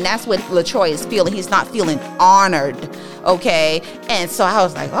 Christina? And that's what LaTroy is feeling. He's not feeling honored, okay? And so I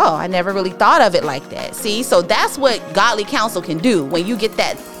was like, oh, I never really thought of it like that. See? So that's what godly counsel can do when you get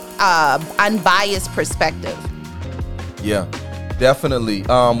that unbiased perspective. Yeah, definitely.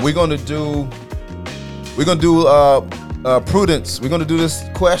 We're gonna do prudence. We're gonna do this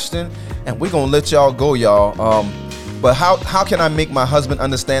question, and we're gonna let y'all go, y'all. But how can I make my husband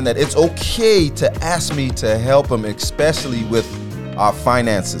understand that it's okay to ask me to help him, especially with our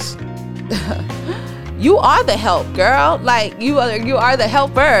finances? You are the help, girl. Like you are the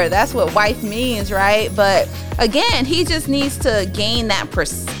helper. That's what wife means, right? But again, he just needs to gain that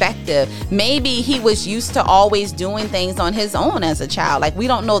perspective. Maybe he was used to always doing things on his own as a child. Like we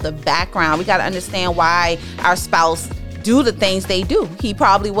don't know the background. We got to understand why our spouse do the things they do. He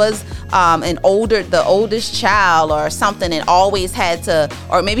probably was the oldest child or something, and always had to,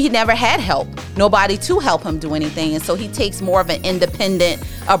 or maybe he never had help, nobody to help him do anything, and so he takes more of an independent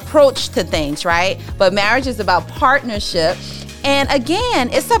approach to things, right? But marriage is about partnership. And again,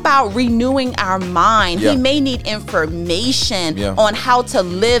 it's about renewing our mind. Yeah. He may need information on how to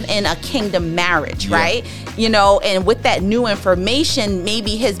live in a kingdom marriage, right? And with that new information,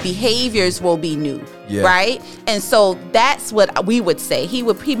 maybe his behaviors will be new, right? And so that's what we would say. He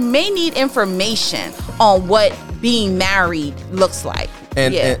may need information on what being married looks like.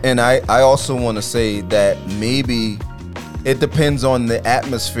 And I also want to say that maybe it depends on the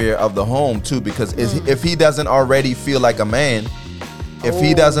atmosphere of the home too, because if he doesn't already feel like a man, if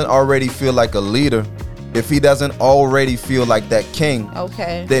he doesn't already feel like a leader, if he doesn't already feel like that king,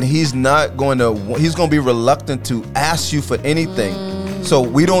 then he's going to be reluctant to ask you for anything. So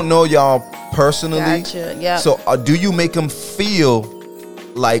we don't know y'all personally. Gotcha. Yeah. So do you make him feel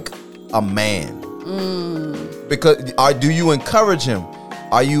like a man? Because do you encourage him?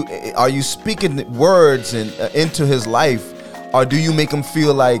 Are you speaking words into his life, or do you make him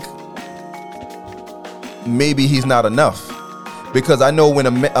feel like maybe he's not enough? Because I know when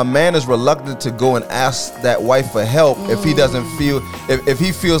a man is reluctant to go and ask that wife for help, if he doesn't feel, if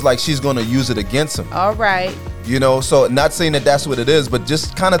he feels like she's going to use it against him. All right. So not saying that that's what it is, but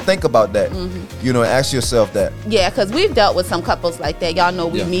just kind of think about that, ask yourself that. Yeah, because we've dealt with some couples like that. Y'all know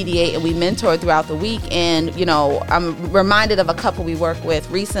we mediate and we mentor throughout the week. And, I'm reminded of a couple we worked with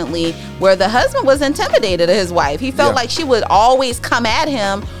recently where the husband was intimidated of his wife. He felt like she would always come at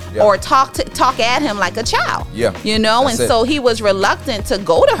him or talk at him like a child. Yeah. So he was reluctant to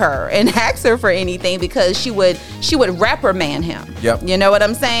go to her and ask her for anything because she would reprimand him. Yep. You know what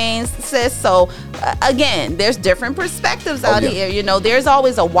I'm saying, sis? So again, there's different perspectives out here. There's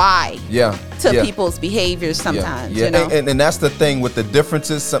always a why to people's behaviors sometimes. And that's the thing with the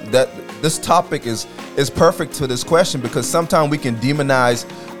differences, that this topic is perfect to this question, because sometimes we can demonize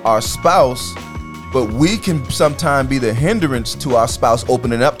our spouse, but we can sometimes be the hindrance to our spouse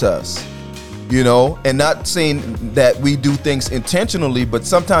opening up to us, and not saying that we do things intentionally, but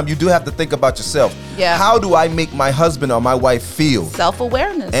sometimes you do have to think about yourself. Yeah. How do I make my husband or my wife feel?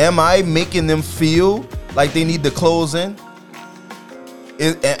 Self-awareness. Am I making them feel like they need to close in?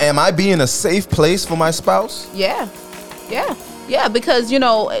 Am I being a safe place for my spouse? Yeah, because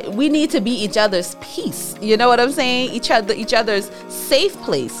we need to be each other's peace. You know what I'm saying? Each other's safe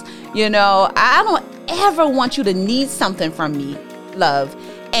place. I don't ever want you to need something from me, love,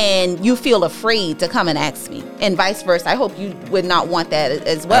 and you feel afraid to come and ask me, and vice versa. I hope you would not want that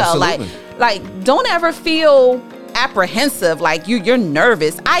as well. Absolutely. Like don't ever feel apprehensive, like you're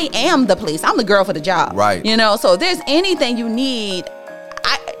nervous. I am the place. I'm the girl for the job. Right. So if there's anything you need,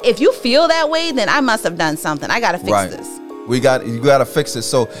 if you feel that way, then I must have done something. I got to fix this. You got to fix it.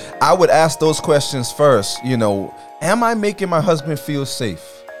 So I would ask those questions first. Am I making my husband feel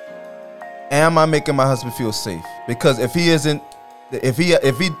safe? Am I making my husband feel safe? Because if he isn't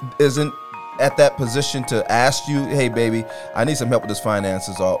at that position to ask you, hey baby, I need some help with his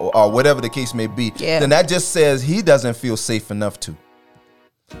finances, or whatever the case may be, then that just says he doesn't feel safe enough to.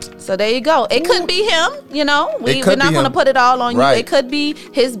 So there you go. It could be him, you know. We're not going to put it all on right. you. It could be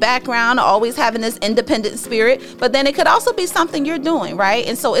his background, always having this independent spirit. But then it could also be something you're doing, right?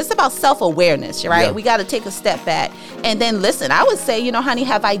 And so it's about self-awareness, right? Yeah. We got to take a step back. And then listen, I would say, you know, honey,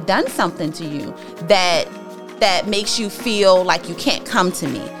 have I done something to you that makes you feel like you can't come to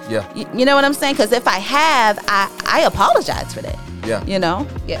me? Yeah. You know what I'm saying? Because if I have, I apologize for that. Yeah. You know?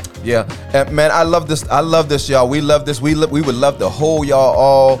 Yeah. Yeah. Man, I love this. I love this, y'all. We love this. We would love to hold y'all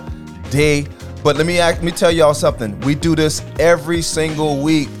all day. But let me tell y'all something. We do this every single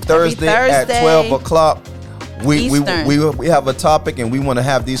week, Thursday at 12 o'clock. We have a topic and we want to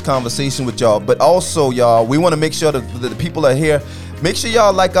have these conversations with y'all. But also, y'all, we want to make sure that the people are here. Make sure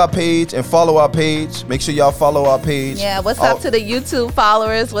y'all like our page and follow our page. Make sure y'all follow our page. Yeah, what's up to the YouTube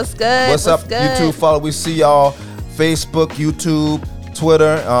followers? What's good? What's up, good? YouTube followers? We see y'all Facebook, YouTube,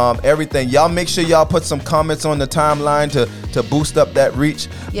 Twitter, everything. Y'all make sure y'all put some comments on the timeline to boost up that reach.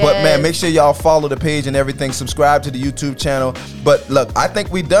 Yes. But man, make sure y'all follow the page and everything. Subscribe to the YouTube channel. But look, I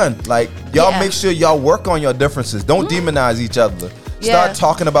think we done. Like, y'all make sure y'all work on your differences. Don't demonize each other. Start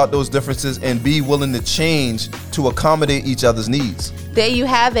talking about those differences and be willing to change to accommodate each other's needs. There you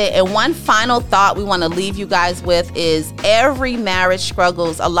have it. And one final thought we want to leave you guys with is every marriage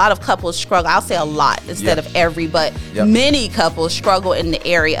struggles. A lot of couples struggle. I'll say a lot instead of every, but many couples struggle in the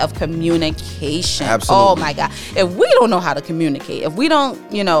area of communication. Absolutely. Oh my God. If we don't know how to communicate, if we don't,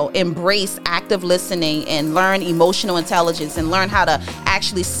 embrace active listening and learn emotional intelligence and learn how to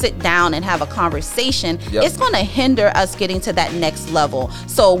actually sit down and have a conversation, it's going to hinder us getting to that next level.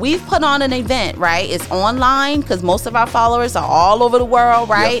 So we've put on an event, right? It's online because most of our followers are all over the world,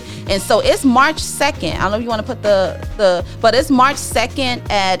 right? And so it's March 2nd. I don't know if you want to put but it's March 2nd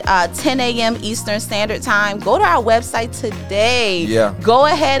at 10 a.m. Eastern Standard Time. Go to our website today. Go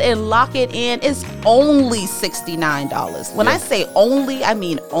ahead and lock it in. It's only $69. When I say only, I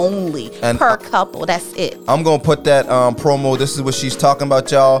mean only and per couple. That's it. I'm going to put that promo. This is what she's talking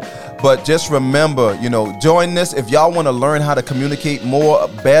about, y'all. But just remember, join this. If y'all want to learn how to communicate more,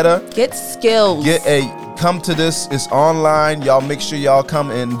 better. Get skills. Come to this. It's online. Y'all make sure y'all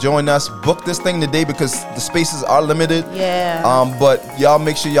come and join us. Book this thing today because the spaces are limited. But y'all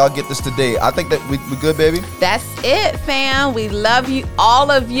make sure y'all get this today. I think that we good, baby. That's it, fam. We love you,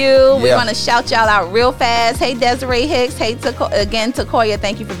 all of you. We're going to shout y'all out real fast. Hey, Desiree Hicks. Hey, again, Takoya.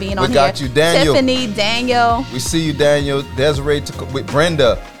 Thank you for being on here. We got you, Daniel. Tiffany, Daniel. We see you, Daniel. Desiree, with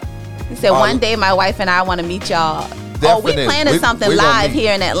Brenda. He said, one day my wife and I want to meet y'all. Definitely. We planning something live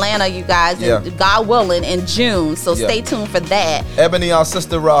here in Atlanta, you guys, and God willing, in June. So stay tuned for that. Ebony, our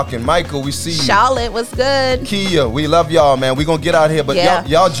sister rockin'. Michael, we see you. Charlotte, what's good? Kia, we love y'all, man. We gonna get out here, but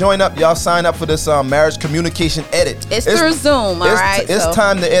y'all join up. Y'all sign up for this marriage communication edit. It's through Zoom, all right? It's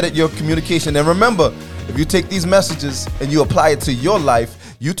time to edit your communication. And remember, if you take these messages and you apply it to your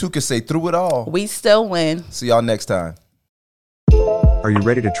life, you too can say through it all, we still win. See y'all next time. Are you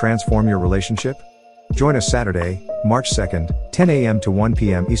ready to transform your relationship? Join us Saturday, March 2nd, 10 a.m. to 1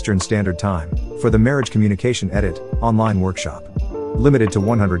 p.m. Eastern Standard Time, for the Marriage Communication Edit online workshop. Limited to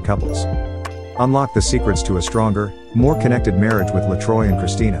 100 couples. Unlock the secrets to a stronger, more connected marriage with LaTroy and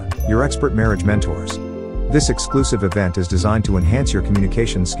Christina, your expert marriage mentors. This exclusive event is designed to enhance your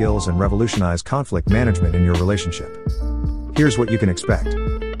communication skills and revolutionize conflict management in your relationship. Here's what you can expect.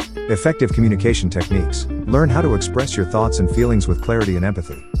 Effective communication techniques. Learn how to express your thoughts and feelings with clarity and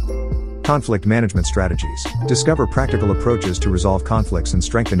empathy. Conflict management strategies. Discover practical approaches to resolve conflicts and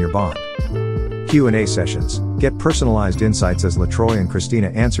strengthen your bond. Q&A sessions. Get personalized insights as LaTroy and Christina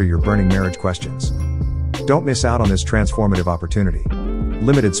answer your burning marriage questions. Don't miss out on this transformative opportunity.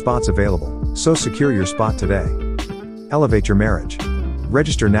 Limited spots available, so secure your spot today. Elevate your marriage.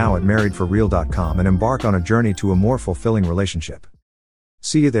 Register now at marriedforreal.com and embark on a journey to a more fulfilling relationship.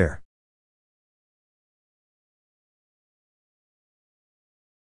 See you there.